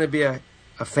 if you want to be a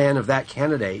fan of that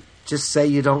candidate, just say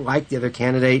you don't like the other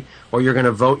candidate or you're going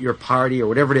to vote your party or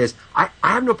whatever it is. I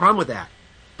have no problem with that.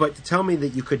 But to tell me that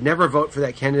you could never vote for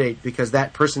that candidate because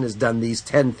that person has done these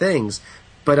 10 things,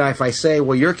 but if I say,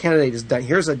 well, your candidate has done,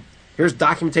 here's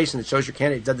documentation that shows your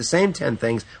candidate did the same 10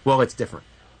 things, well, it's different.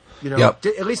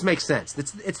 At least makes sense.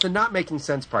 It's the not making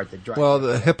sense part that drives. Well,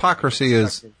 the hypocrisy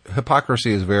is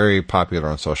very popular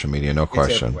on social media, no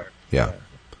question. Yeah.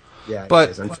 Yeah, but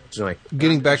it is, unfortunately.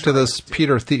 Getting back to this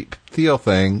Peter Thiel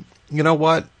thing, you know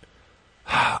what?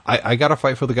 I got to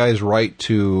fight for the guy's right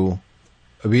to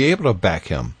be able to back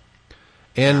him.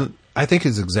 And I think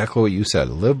it's exactly what you said.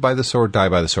 Live by the sword, die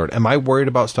by the sword. Am I worried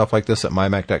about stuff like this at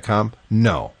mymac.com?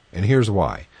 No. And here's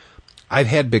why. I've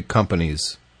had big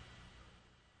companies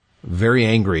very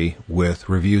angry with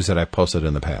reviews that I posted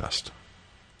in the past.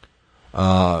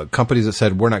 Companies that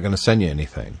said, we're not going to send you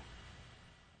anything.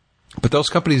 But those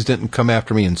companies didn't come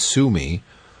after me and sue me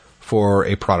for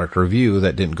a product review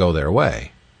that didn't go their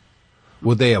way.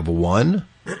 Would they have won?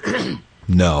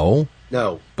 No.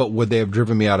 No. But would they have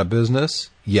driven me out of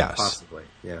business? Yes. Possibly,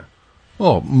 yeah.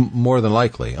 Well, more than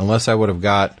likely. Unless I would have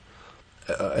got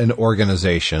an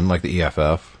organization like the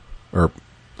EFF, or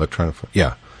Electronic,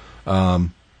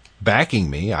 backing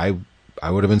me, I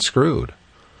would have been screwed.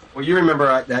 Well, you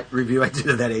remember that review I did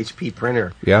of that HP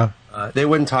printer. Yeah. They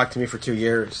wouldn't talk to me for 2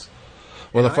 years.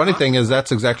 Well, the funny thing is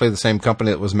that's exactly the same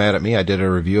company that was mad at me. I did a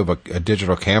review of a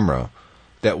digital camera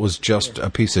that was just a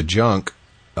piece of junk.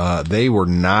 They were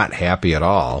not happy at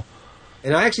all.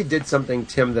 And I actually did something,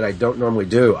 Tim, that I don't normally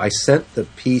do. I sent the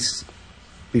piece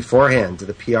beforehand to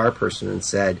the PR person and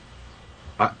said,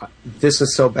 this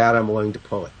is so bad I'm willing to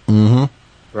pull it. Mm-hmm.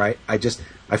 Right? I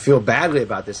feel badly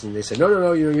about this. And they said,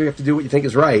 no, you have to do what you think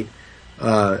is right.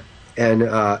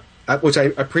 Which I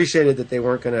appreciated that they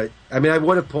weren't going to. I mean, I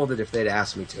would have pulled it if they'd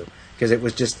asked me to, because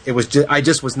I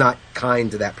just was not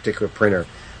kind to that particular printer.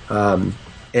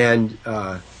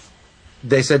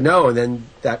 They said no, and then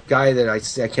that guy that I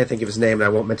can't think of his name, and I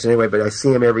won't mention anyway, but I used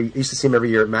to see him every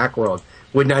year at Macworld,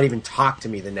 would not even talk to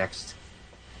me the next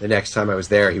time I was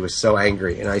there. He was so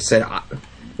angry, and I said,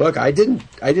 look, I didn't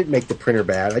make the printer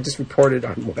bad. I just reported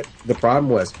on what the problem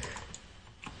was.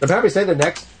 I'm happy to say the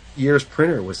next year's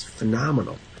printer was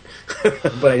phenomenal.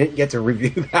 But I didn't get to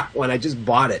review that one. I just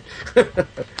bought it.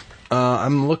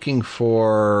 I'm looking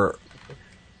for...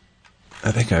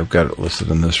 I think I've got it listed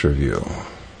in this review.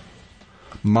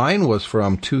 Mine was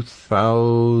from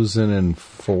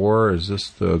 2004. Is this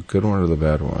the good one or the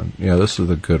bad one? Yeah, this is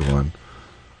the good one.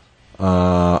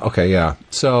 Okay, yeah.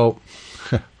 So,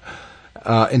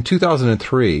 in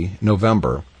 2003,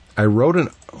 November, I wrote an...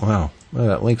 Wow,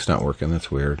 that link's not working.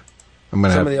 That's weird. Some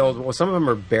of them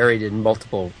are buried in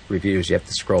multiple reviews. You have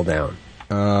to scroll down.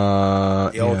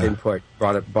 The old input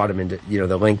brought them into,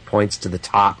 the link points to the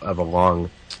top of a long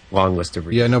list of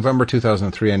reviews. Yeah, November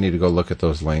 2003. I need to go look at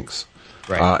those links.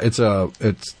 Right. It's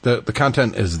the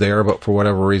content is there, but for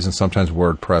whatever reason, sometimes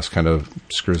WordPress kind of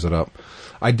screws it up.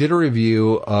 I did a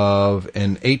review of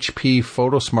an HP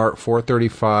PhotoSmart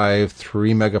 435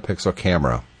 3-megapixel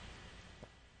camera,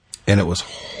 and it was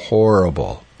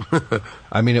horrible.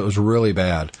 I mean, it was really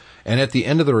bad. And at the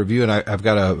end of the review, and I've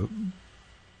got to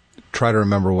try to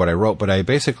remember what I wrote, but I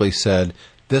basically said,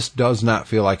 this does not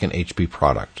feel like an HP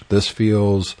product. This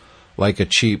feels like a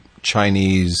cheap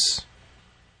Chinese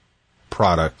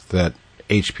product that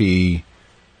HP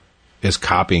is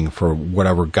copying for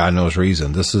whatever God knows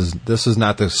reason. This is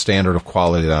not the standard of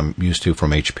quality that I'm used to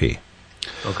from HP.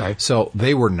 Okay. So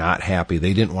they were not happy.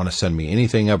 They didn't want to send me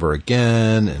anything ever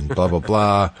again, and blah, blah,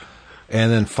 blah.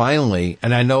 And then finally,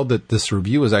 and I know that this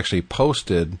review was actually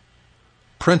printed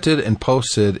and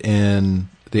posted in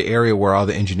the area where all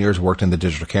the engineers worked in the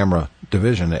digital camera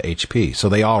division at HP. So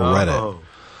they all read it.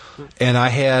 And I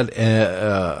had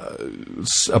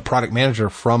a product manager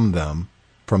from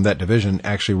that division,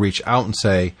 actually reach out and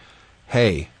say,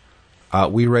 hey,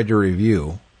 we read your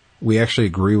review. We actually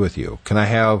agree with you. Can I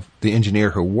have the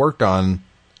engineer who worked on,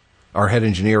 our head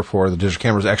engineer for the digital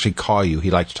cameras, actually call you?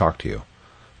 He'd like to talk to you.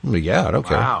 I'm like, yeah,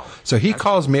 okay. Wow. So he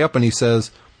calls me up and he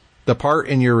says, the part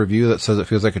in your review that says it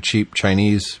feels like a cheap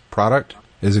Chinese product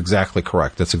is exactly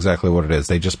correct. That's exactly what it is.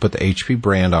 They just put the HP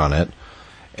brand on it,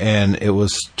 and it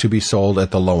was to be sold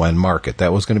at the low-end market.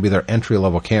 That was going to be their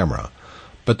entry-level camera.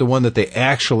 But the one that they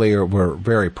actually were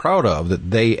very proud of,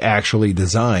 that they actually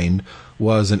designed,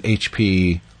 was an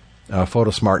HP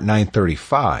PhotoSmart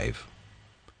 935.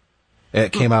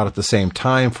 It came out at the same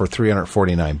time for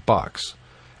 $349.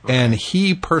 Okay. And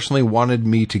he personally wanted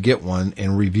me to get one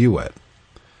and review it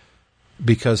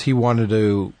because he wanted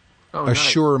to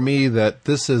assure me that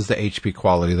this is the HP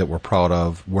quality that we're proud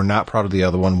of. We're not proud of the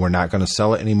other one. We're not going to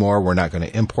sell it anymore. We're not going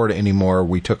to import it anymore.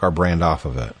 We took our brand off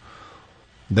of it.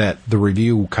 That the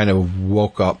review kind of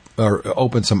woke up or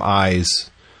opened some eyes.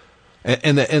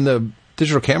 And the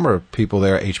digital camera people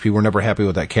there at HP were never happy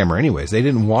with that camera anyways. They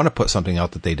didn't want to put something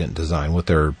out that they didn't design with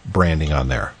their branding on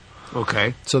there.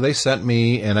 Okay. So they sent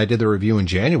me, and I did the review in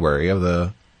January of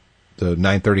the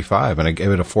 935, and I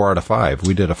gave it a 4 out of 5.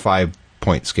 We did a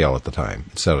 5-point scale at the time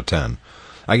instead of 10.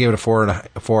 I gave it a 4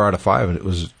 out of 5, and it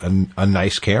was a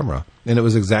nice camera, and it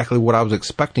was exactly what I was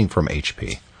expecting from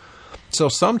HP. So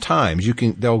sometimes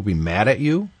they'll be mad at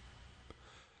you,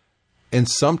 and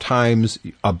sometimes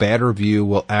a bad review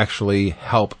will actually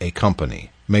help a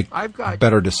company make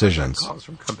better decisions. I've got calls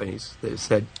from companies that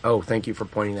said, "Oh, thank you for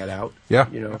pointing that out." Yeah.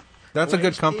 That's a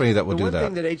good company that will do The that.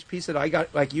 one thing that HP said I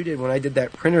got, like you did when I did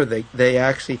that printer, they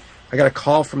actually, I got a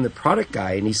call from the product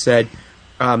guy, and he said,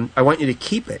 I want you to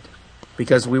keep it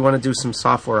because we want to do some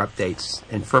software updates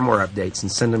and firmware updates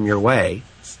and send them your way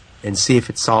and see if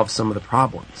it solves some of the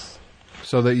problems.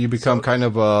 So that you become kind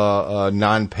of a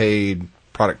non-paid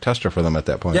product tester for them at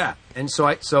that point. Yeah, and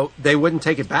so they wouldn't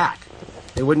take it back.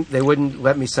 They wouldn't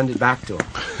let me send it back to them.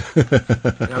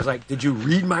 And I was like, "Did you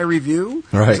read my review?"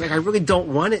 Right. I was like, "I really don't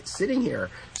want it sitting here."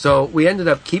 So we ended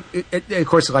up of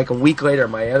course, like a week later,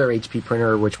 my other HP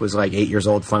printer, which was like 8 years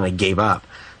old, finally gave up.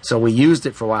 So we used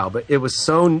it for a while, but it was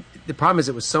the problem is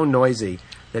it was so noisy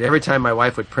that every time my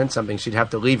wife would print something, she'd have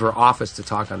to leave her office to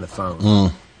talk on the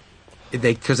phone.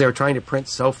 Because they were trying to print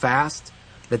so fast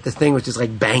that the thing was just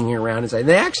like banging around inside. And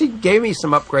they actually gave me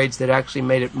some upgrades that actually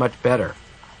made it much better.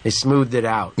 They smoothed it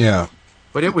out. Yeah.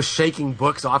 But it was shaking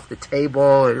books off the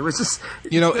table. And it was just...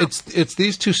 It's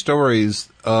these two stories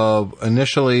of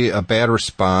initially a bad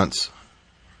response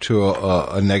to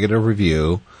a negative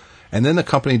review, and then the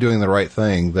company doing the right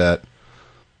thing that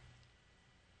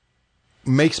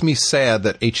makes me sad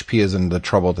that HP is in the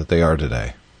trouble that they are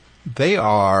today. They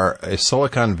are a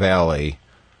Silicon Valley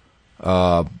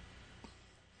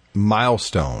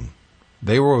milestone.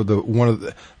 They were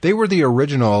the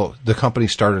original. The company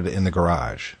started in the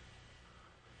garage.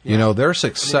 Yeah. You know, their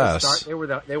success. They were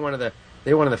one of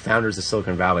the founders of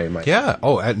Silicon Valley. In my yeah.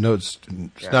 opinion. No, it's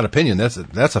not opinion. That's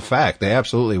a fact. They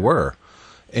absolutely were.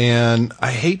 And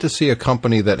I hate to see a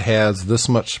company that has this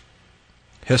much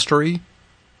history,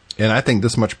 and I think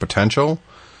this much potential,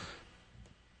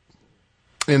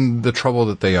 in the trouble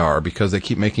that they are, because they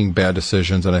keep making bad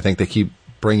decisions, and I think they keep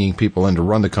bringing people in to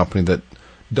run the company that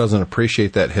doesn't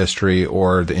appreciate that history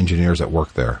or the engineers that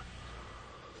work there.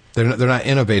 They're not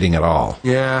innovating at all.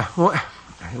 Yeah, well,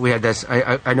 we had this.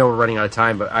 I know we're running out of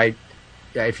time, but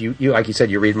if you like you said,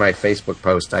 you read my Facebook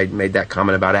post. I made that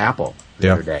comment about Apple the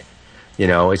other day. You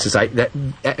know, it's just that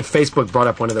Facebook brought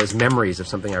up one of those memories of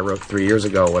something I wrote 3 years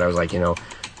ago when I was like,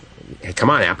 hey, come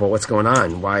on, Apple, what's going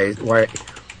on? Why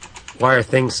are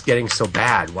things getting so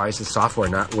bad? Why is the software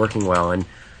not working well? And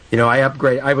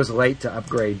I was late to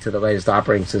upgrade to the latest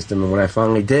operating system, and when I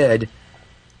finally did,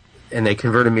 and they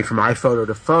converted me from iPhoto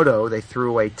to Photo, they threw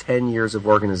away 10 years of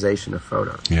organization of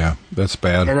photos. Yeah, that's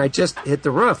bad. And I just hit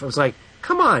the roof. I was like,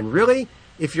 come on, really?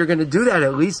 If you're going to do that,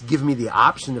 at least give me the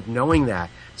option of knowing that.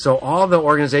 So all the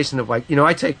organization of I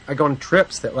go on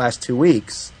trips that last 2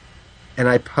 weeks, and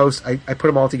I put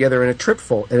them all together in a trip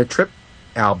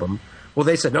album. Well,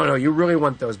 they said, no, you really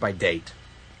want those by date.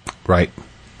 Right.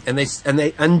 And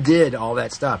they undid all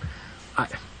that stuff.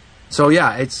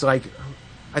 It's like,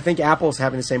 I think Apple's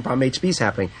having the same problem HP's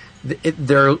having.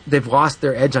 They've lost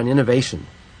their edge on innovation.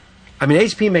 I mean,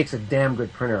 HP makes a damn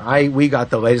good printer. We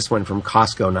got the latest one from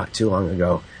Costco not too long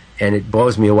ago, and it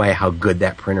blows me away how good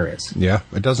that printer is. Yeah,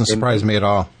 it doesn't surprise me at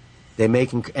all. They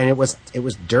make, and it was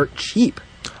dirt cheap.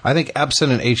 I think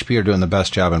Epson and HP are doing the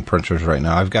best job in printers right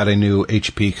now. I've got a new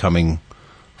HP coming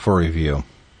for review.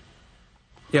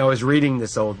 Yeah, I was reading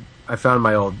I found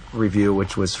my old review,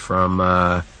 which was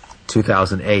from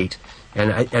 2008,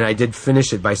 and I did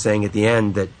finish it by saying at the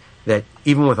end that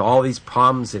even with all these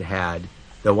problems it had,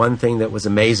 the one thing that was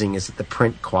amazing is that the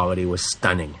print quality was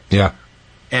stunning. Yeah.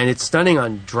 And it's stunning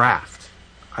on draft.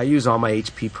 I use all my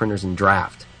HP printers in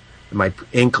draft. My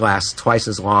ink lasts twice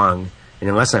as long, and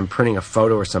unless I'm printing a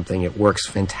photo or something, it works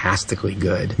fantastically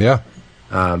good. Yeah.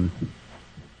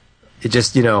 It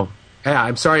just,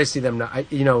 I'm sorry to see them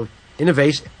not,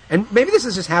 innovation. And maybe this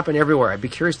has just happened everywhere. I'd be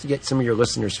curious to get some of your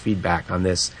listeners' feedback on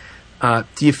this.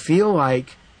 Do you feel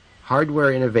like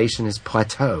hardware innovation has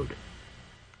plateaued?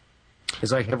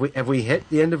 It's like, have we hit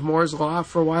the end of Moore's Law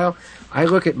for a while? I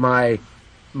look at my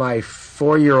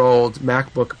 4-year-old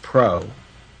MacBook Pro,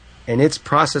 and its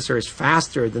processor is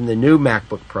faster than the new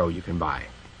MacBook Pro you can buy.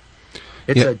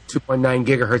 It's a 2.9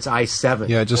 gigahertz i7.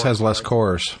 Yeah, it just has less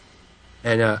cores.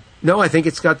 And no, I think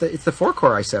it's the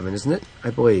 4-core i7, isn't it? I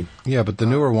believe. Yeah, but the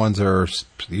newer ones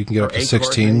you can get up to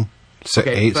 16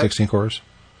 cores.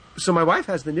 So my wife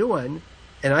has the new one,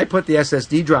 and I put the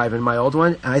SSD drive in my old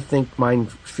one, and I think mine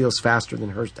feels faster than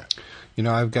hers does.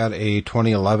 I've got a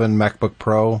 2011 MacBook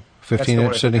Pro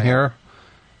 15-inch sitting here,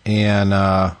 and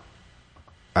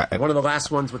one of the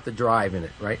last ones with the drive in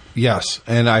it, right? Yes,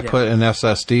 and I put an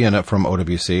SSD in it from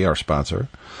OWC, our sponsor.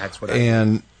 That's what I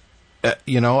did.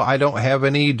 I don't have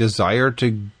any desire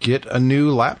to get a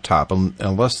new laptop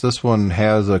unless this one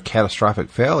has a catastrophic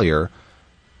failure.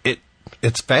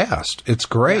 It's fast. It's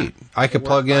great. Yeah, I could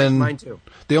plug in. Mine too.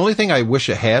 The only thing I wish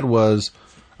it had was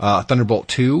Thunderbolt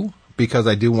 2, because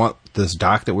I do want this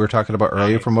dock that we were talking about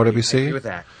earlier from OWC. I agree with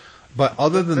that. But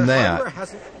other than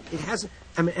that, it hasn't.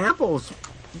 I mean, Apple's.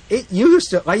 You used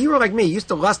to, like you were like me, you used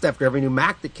to lust after every new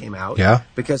Mac that came out. Yeah.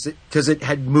 Because it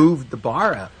had moved the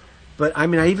bar up. But I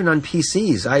mean, even on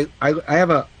PCs,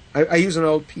 I use an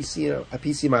old PC, a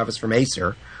PC in my office from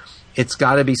Acer. It's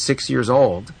got to be 6 years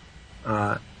old.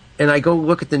 And I go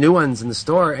look at the new ones in the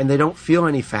store, and they don't feel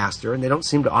any faster, and they don't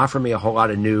seem to offer me a whole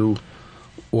lot of new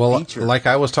features. Like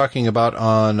I was talking about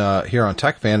on here on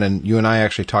TechFan, and you and I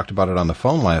actually talked about it on the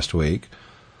phone last week.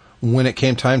 When it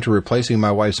came time to replacing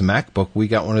my wife's MacBook, we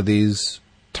got one of these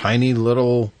tiny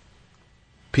little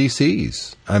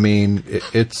PCs. I mean,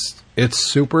 it's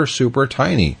super, super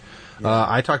tiny. Yeah.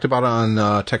 I talked about it on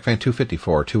TechFan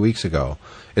 254 2 weeks ago.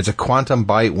 It's a Quantum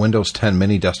Byte Windows 10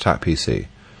 mini desktop PC.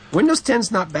 Windows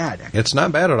 10's not bad, actually. It's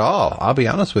not bad at all. I'll be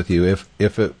honest with you.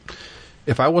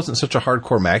 If I wasn't such a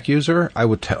hardcore Mac user, I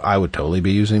would totally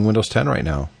be using Windows 10 right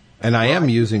now. And I am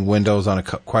using Windows on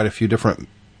quite a few different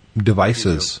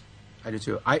devices. I do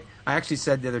too. I actually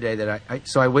said the other day that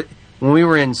when we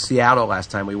were in Seattle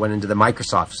last time, we went into the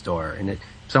Microsoft store, and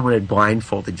someone had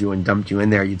blindfolded you and dumped you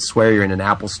in there. You'd swear you're in an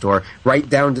Apple store, right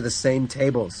down to the same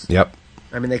tables. Yep.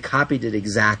 I mean, they copied it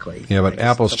exactly. Yeah, but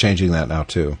Apple's changing that now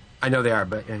too. I know they are,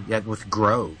 but yet with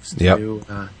Groves too,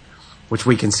 which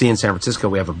we can see in San Francisco.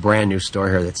 We have a brand new store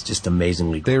here that's just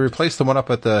amazingly good. They replaced the one up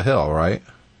at the Hill, right?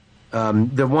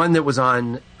 The one that was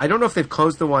on, I don't know if they've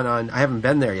closed the one on, I haven't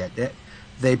been there yet.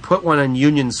 They put one on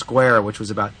Union Square, which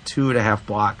was about 2.5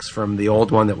 blocks from the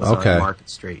old one that was on Market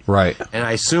Street. Right. And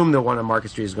I assume the one on Market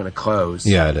Street is going to close.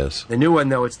 Yeah, it is. The new one,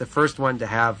 though, it's the first one to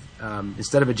have,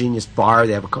 instead of a Genius Bar,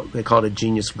 they call it a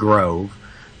Genius Grove.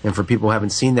 And for people who haven't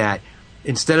seen that,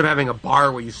 instead of having a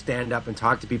bar where you stand up and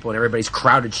talk to people and everybody's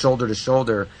crowded shoulder to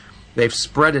shoulder, they've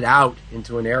spread it out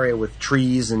into an area with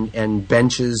trees and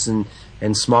benches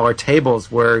and smaller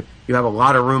tables where you have a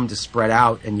lot of room to spread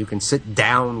out, and you can sit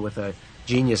down with a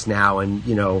Genius now, and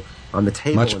on the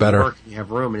table. Much better. Work, you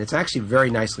have room, and it's actually very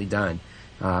nicely done.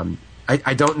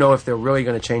 I don't know if they're really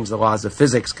going to change the laws of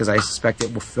physics, because I suspect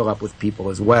it will fill up with people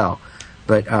as well.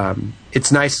 But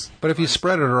it's nice. But if you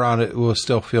spread it around, it will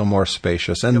still feel more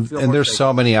spacious. And there's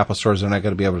so many Apple stores, they're not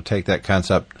going to be able to take that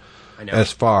concept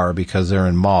as far, because they're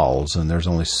in malls and there's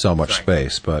only so much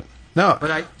space. But no.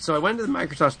 So I went to the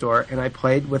Microsoft store and I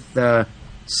played with the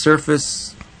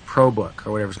Surface ProBook,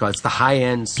 or whatever it's called. It's the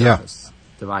high-end Surface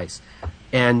device,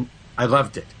 and I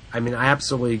loved it. I mean, I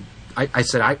absolutely. I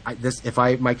said, if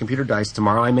my computer dies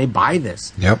tomorrow, I may buy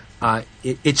this. Yep.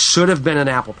 It should have been an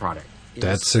Apple product.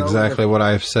 That's exactly what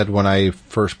I've said when I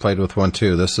first played with one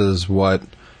too. This is what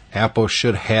Apple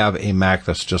should have, a Mac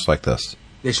that's just like this.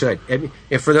 They should.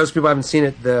 If for those people who haven't seen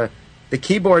it, the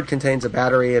keyboard contains a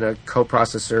battery and a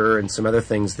coprocessor and some other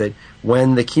things that,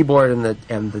 when the keyboard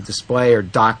and the display are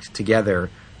docked together,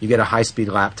 you get a high-speed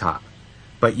laptop.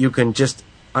 But you can just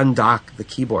undock the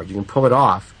keyboard. You can pull it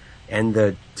off, and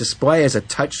the display is a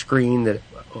touch screen that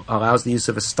allows the use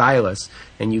of a stylus,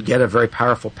 and you get a very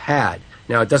powerful pad.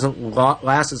 Now, it doesn't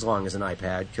last as long as an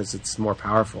iPad because it's more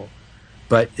powerful,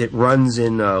 but it runs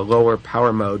in lower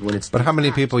power mode when it's... But how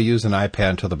many people use an iPad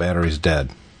until the battery's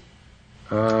dead?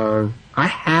 I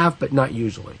have, but not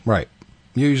usually. Right.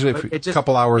 Usually a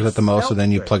couple hours at the most, and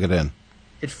then you plug it in.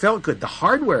 It felt good. The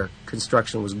hardware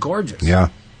construction was gorgeous. Yeah.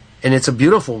 And it's a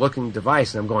beautiful looking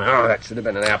device, and I'm going, that should have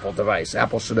been an Apple device.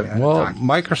 Apple should have had it. Well,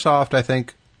 Microsoft, I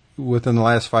think, within the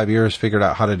last 5 years, figured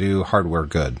out how to do hardware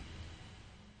good.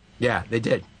 Yeah, they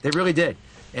did. They really did.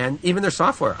 And even their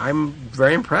software, I'm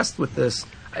very impressed with this.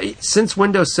 Since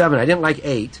Windows 7, I didn't like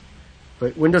 8,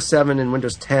 but Windows 7 and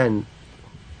Windows 10,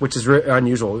 which is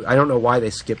unusual. I don't know why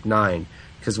they skipped 9,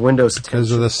 because Windows 10...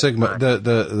 Because of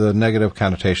the negative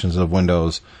connotations of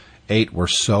Windows 8 were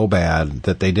so bad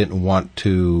that they didn't want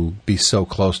to be so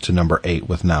close to number 8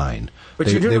 with 9. But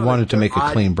they wanted to make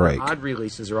a clean break. Odd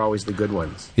releases are always the good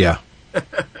ones. Yeah.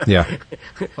 Yeah.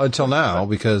 Until now,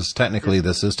 because technically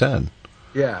this is 10.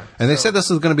 Yeah. And they said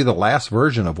this is going to be the last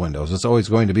version of Windows. It's always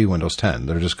going to be Windows 10.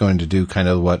 They're just going to do kind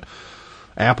of what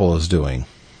Apple is doing.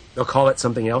 They'll call it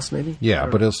something else, maybe? Yeah,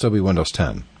 but it'll still be Windows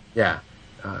 10. Yeah.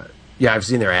 Yeah, I've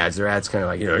seen their ads. Their ads kind of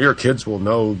like, your kids will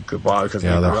know goodbye because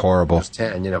they're horrible. Windows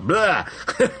 10, blah.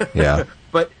 Yeah.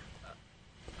 But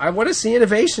I want to see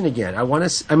innovation again.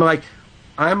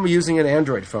 I'm using an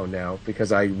Android phone now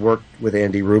because I worked with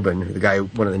Andy Rubin, the guy,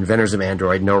 one of the inventors of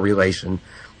Android, no relation.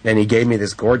 And he gave me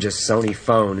this gorgeous Sony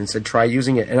phone and said, try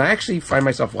using it. And I actually find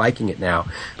myself liking it now.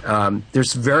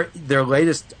 Their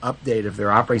latest update of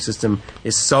their operating system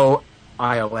is so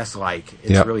iOS-like.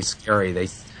 It's really scary. They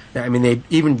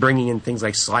even bringing in things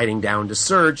like sliding down to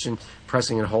search and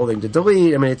pressing and holding to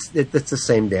delete. I mean, it's the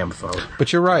same damn phone.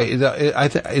 But you're right.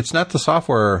 It's not the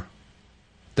software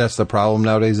that's the problem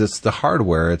nowadays. It's the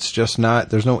hardware. It's just not.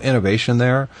 There's no innovation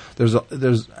there. There's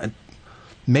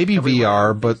maybe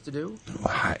VR, but to do?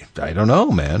 I don't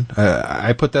know, man.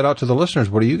 I put that out to the listeners.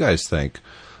 What do you guys think?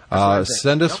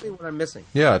 Send us. Tell me what I'm missing.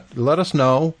 Yeah, let us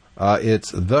know.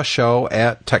 It's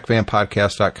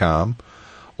theshow@techfanpodcast.com,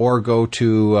 or go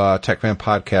to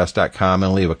techfanpodcast.com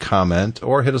and leave a comment,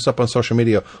 or hit us up on social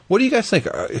media. What do you guys think?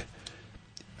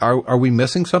 Are we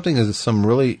missing something? Is there some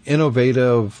really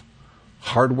innovative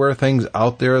hardware things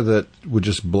out there that would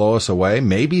just blow us away?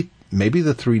 Maybe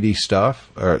the 3D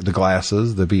stuff, or the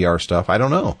glasses, the VR stuff. I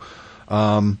don't know.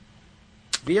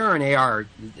 VR and AR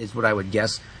is what I would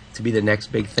guess to be the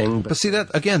next big thing. But see, that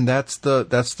again, that's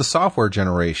the software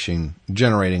generating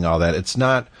all that. It's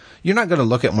not. You're not going to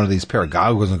look at one of these pair of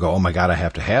goggles and go, "Oh my God, I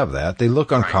have to have that." They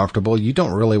look uncomfortable. Right. You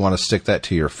don't really want to stick that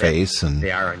to your face, and they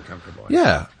are uncomfortable.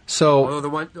 Yeah. So, although the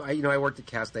one, I worked at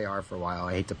Cast AR for a while.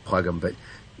 I hate to plug them, but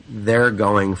they're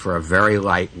going for a very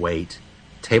lightweight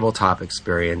tabletop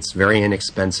experience, very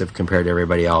inexpensive compared to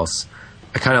everybody else.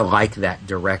 I kind of like that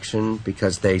direction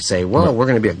because they say, well, we're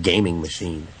going to be a gaming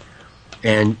machine.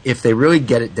 And if they really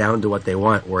get it down to what they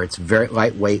want, where it's very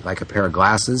lightweight like a pair of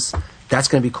glasses, that's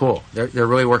going to be cool. They're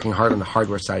really working hard on the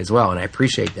hardware side as well, and I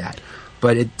appreciate that.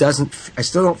 But it doesn't. I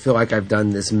still don't feel like I've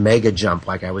done this mega jump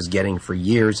like I was getting for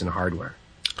years in hardware.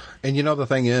 And the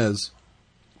thing is,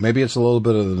 maybe it's a little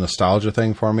bit of the nostalgia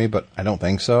thing for me, but I don't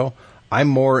think so. I'm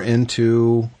more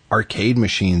into arcade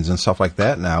machines and stuff like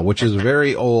that now, which is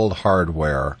very old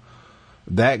hardware.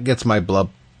 That gets my blood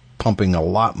pumping a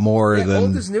lot more than...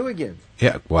 old is new again.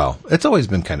 Yeah, well, it's always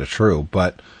been kind of true,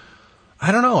 but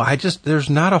I don't know.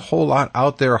 There's not a whole lot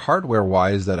out there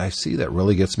hardware-wise that I see that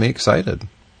really gets me excited.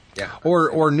 Yeah.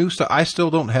 Or new stuff. I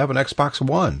still don't have an Xbox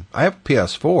One. I have a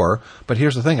PS4, but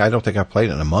here's the thing. I don't think I've played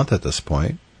it in a month at this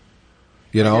point.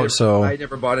 I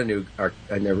never bought a new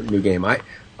game.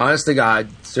 Honest to God,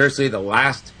 seriously, the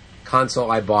last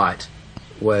console I bought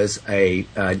was a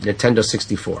Nintendo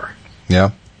 64. Yeah.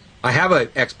 I have a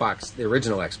Xbox, the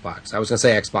original Xbox. I was going to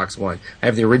say Xbox One. I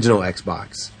have the original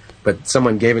Xbox, but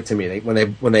someone gave it to me. When they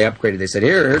upgraded, they said,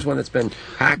 here's one that's been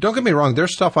hacked. Don't get me wrong.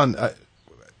 There's stuff on...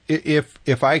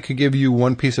 If I could give you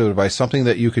one piece of advice, something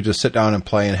that you could just sit down and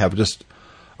play and have just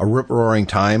a rip-roaring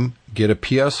time, get a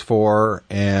PS4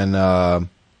 and a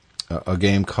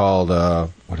game called,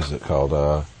 what is it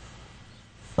called?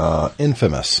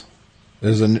 Infamous.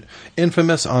 There's an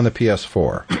Infamous on the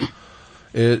PS4.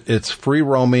 It's free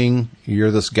roaming.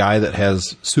 You're this guy that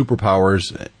has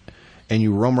superpowers, and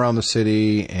you roam around the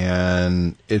city,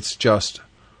 and it's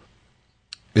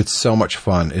so much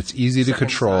fun. It's easy to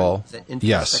control.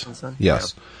 Yes. Yes. Yeah.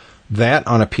 That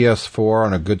on a PS4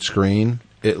 on a good screen,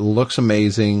 it looks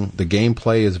amazing. The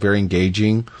gameplay is very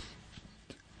engaging.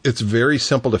 It's very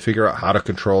simple to figure out how to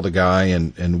control the guy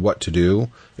and what to do.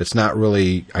 It's not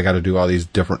really, I got to do all these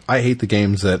different... I hate the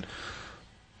games that,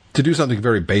 to do something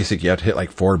very basic, you have to hit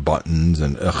like 4 buttons,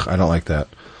 and I don't like that.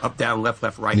 Up, down, left,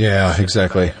 right. Yeah,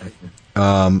 exactly.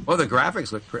 The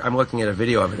graphics look pretty... I'm looking at a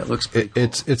video of it. It looks pretty cool.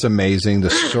 It's amazing.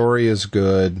 The story is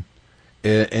good.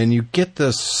 And you get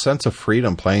this sense of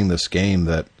freedom playing this game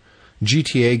that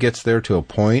GTA gets there to a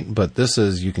point, but this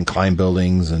is, you can climb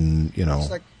buildings and,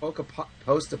 It's like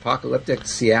post-apocalyptic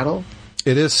Seattle?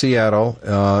 It is Seattle.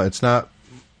 It's not,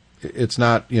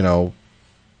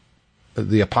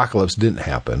 the apocalypse didn't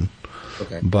happen.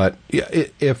 Okay. But yeah,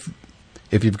 if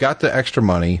you've got the extra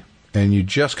money and you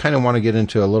just kind of want to get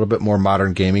into a little bit more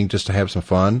modern gaming just to have some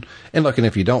fun, and look, and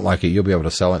if you don't like it, you'll be able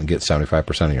to sell it and get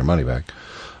 75% of your money back.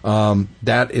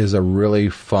 That is a really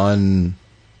fun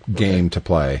game to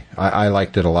play. I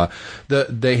liked it a lot.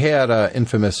 They had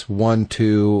Infamous 1,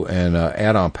 2, and an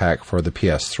add-on pack for the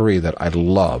PS3 that I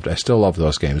loved. I still love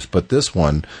those games, but this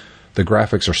one, the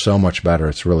graphics are so much better.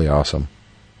 It's really awesome.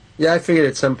 Yeah, I figured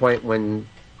at some point when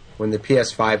the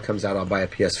PS5 comes out, I'll buy a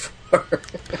PS4.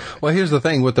 Well, here's the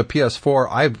thing. With the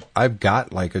PS4, I've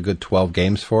got like a good 12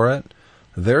 games for it.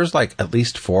 There's like at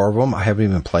least 4 of them I haven't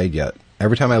even played yet.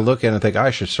 Every time I look at it and think,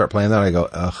 I should start playing that, I go,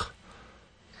 ugh.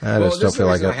 I just don't feel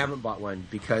like it. I haven't bought one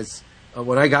because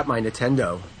when I got my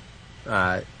Nintendo,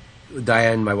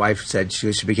 Diane, my wife, said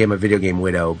she became a video game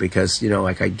widow because,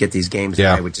 I'd get these games and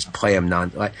I would just play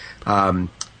them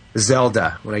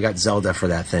Zelda, when I got Zelda for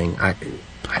that thing, I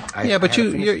had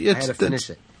to finish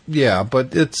it. Yeah,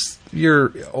 but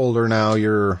you're older now,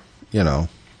 Yeah,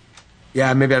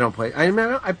 maybe I don't play.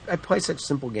 I play such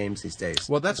simple games these days.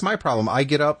 Well, that's my problem. I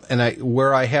get up and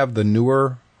where I have the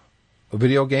newer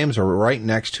video games are right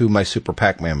next to my Super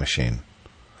Pac-Man machine.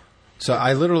 So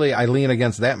I lean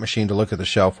against that machine to look at the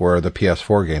shelf where the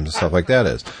PS4 games and stuff like that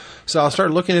is. So I'll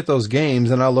start looking at those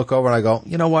games, and I'll look over and I go,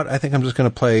 you know what? I think I'm just going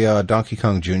to play Donkey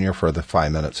Kong Jr. for the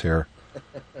 5 minutes here.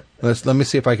 Let me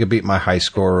see if I can beat my high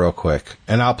score real quick.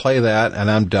 And I'll play that,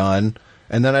 and I'm done.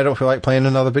 And then I don't feel like playing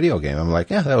another video game. I'm like,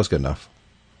 yeah, that was good enough.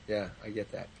 Yeah, I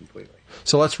get that completely.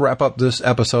 So let's wrap up this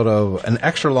episode of an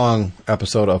extra long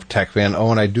episode of Tech Fan. Oh,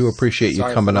 and I do appreciate you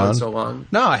coming on. So long.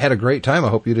 No, I had a great time. I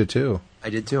hope you did too. I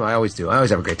did too. I always do. I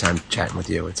always have a great time chatting with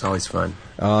you. It's always fun.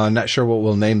 Not sure what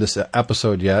we'll name this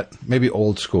episode yet. Maybe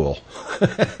old school.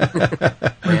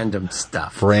 Random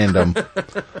stuff. Random.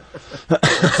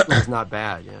 It's not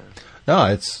bad. Yeah. No,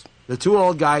 it's. The two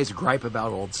old guys gripe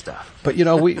about old stuff. But you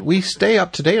know, we stay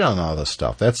up to date on all this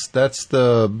stuff. That's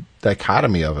the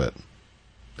dichotomy of it.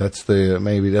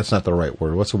 Maybe that's not the right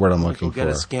word. What's the word I'm looking for? Get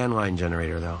a scan line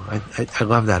generator though. I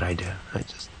love that idea.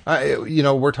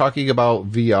 We're talking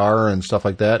about VR and stuff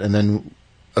like that, and then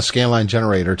a scanline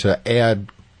generator to add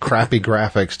crappy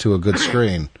graphics to a good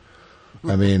screen.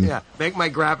 I mean, yeah,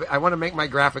 I want to make my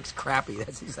graphics crappy.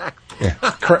 That's exactly. Yeah.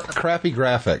 Crappy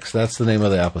graphics. That's the name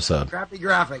of the episode. Crappy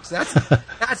graphics.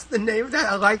 That's the name of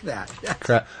that. I like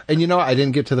that. And I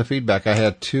didn't get to the feedback. I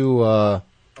had two. Oh,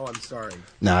 I'm sorry.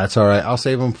 No, that's all right. I'll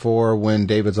save them for when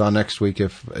David's on next week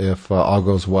if all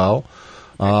goes well.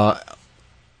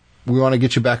 We want to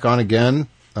get you back on again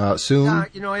soon.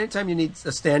 Anytime you need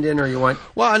a stand-in or you want.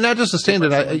 Well, not just a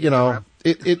stand-in.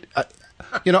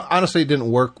 Honestly, it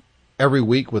didn't work every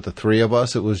week with the three of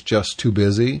us. It was just too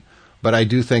busy. But I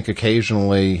do think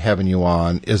occasionally having you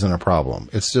on isn't a problem.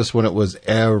 It's just when it was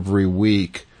every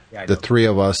week, the three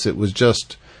of us, it was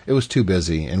too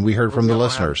busy. And we heard from the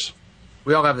listeners.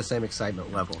 We all have the same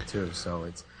excitement level, too. So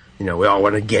it's, we all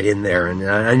want to get in there.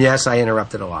 And yes, I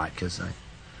interrupted a lot because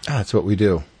that's what we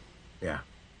do. Yeah.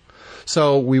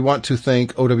 So we want to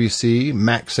thank OWC,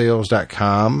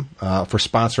 MacSales.com, for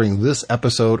sponsoring this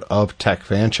episode of Tech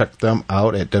Fan. Check them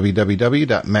out at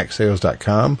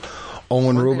www.macsales.com.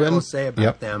 Owen Rubin. I will say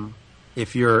about them,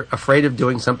 if you're afraid of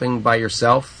doing something by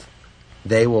yourself,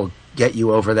 they will get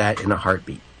you over that in a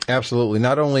heartbeat. Absolutely.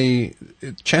 Not only,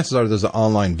 chances are there's an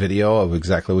online video of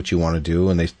exactly what you want to do,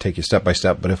 and they take you step by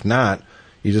step. But if not,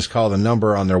 you just call the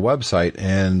number on their website,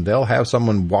 and they'll have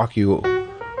someone walk you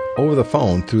over the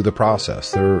phone through the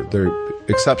process. They're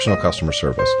exceptional customer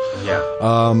service. Yeah.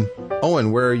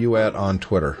 Owen, where are you at on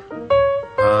Twitter?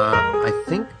 I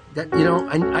think that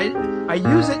I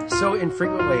use it so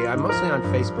infrequently. I'm mostly on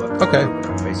Facebook. Okay.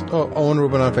 On Facebook. Oh, Owen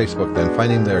Rubin on Facebook. Then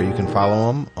find him there. You can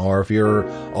follow him, or if you're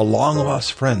a long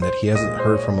lost friend that he hasn't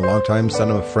heard from a long time,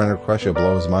 send him a friend request. You'll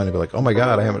blow his mind and be like, "Oh my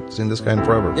God, I haven't seen this guy in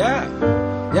forever." Yeah.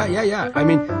 I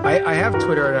mean, I have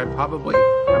Twitter, and I'm probably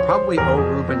O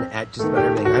Rubin at just about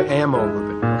everything. I am O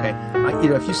Rubin. Okay.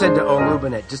 If you said to O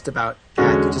Rubin at just about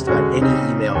any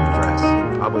email address,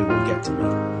 it probably would get to me.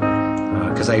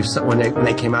 Because when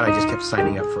they came out, I just kept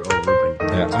signing up for O Rubin.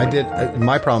 Yeah, I did.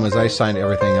 My problem is I signed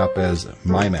everything up as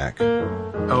my Mac.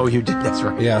 Oh, you did? That's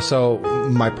right. Yeah, so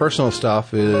my personal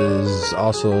stuff is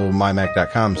also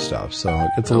mymac.com stuff, so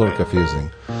it gets a little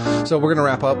confusing. So we're going to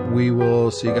wrap up. We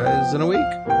will see you guys in a week.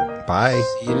 Bye.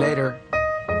 See you later.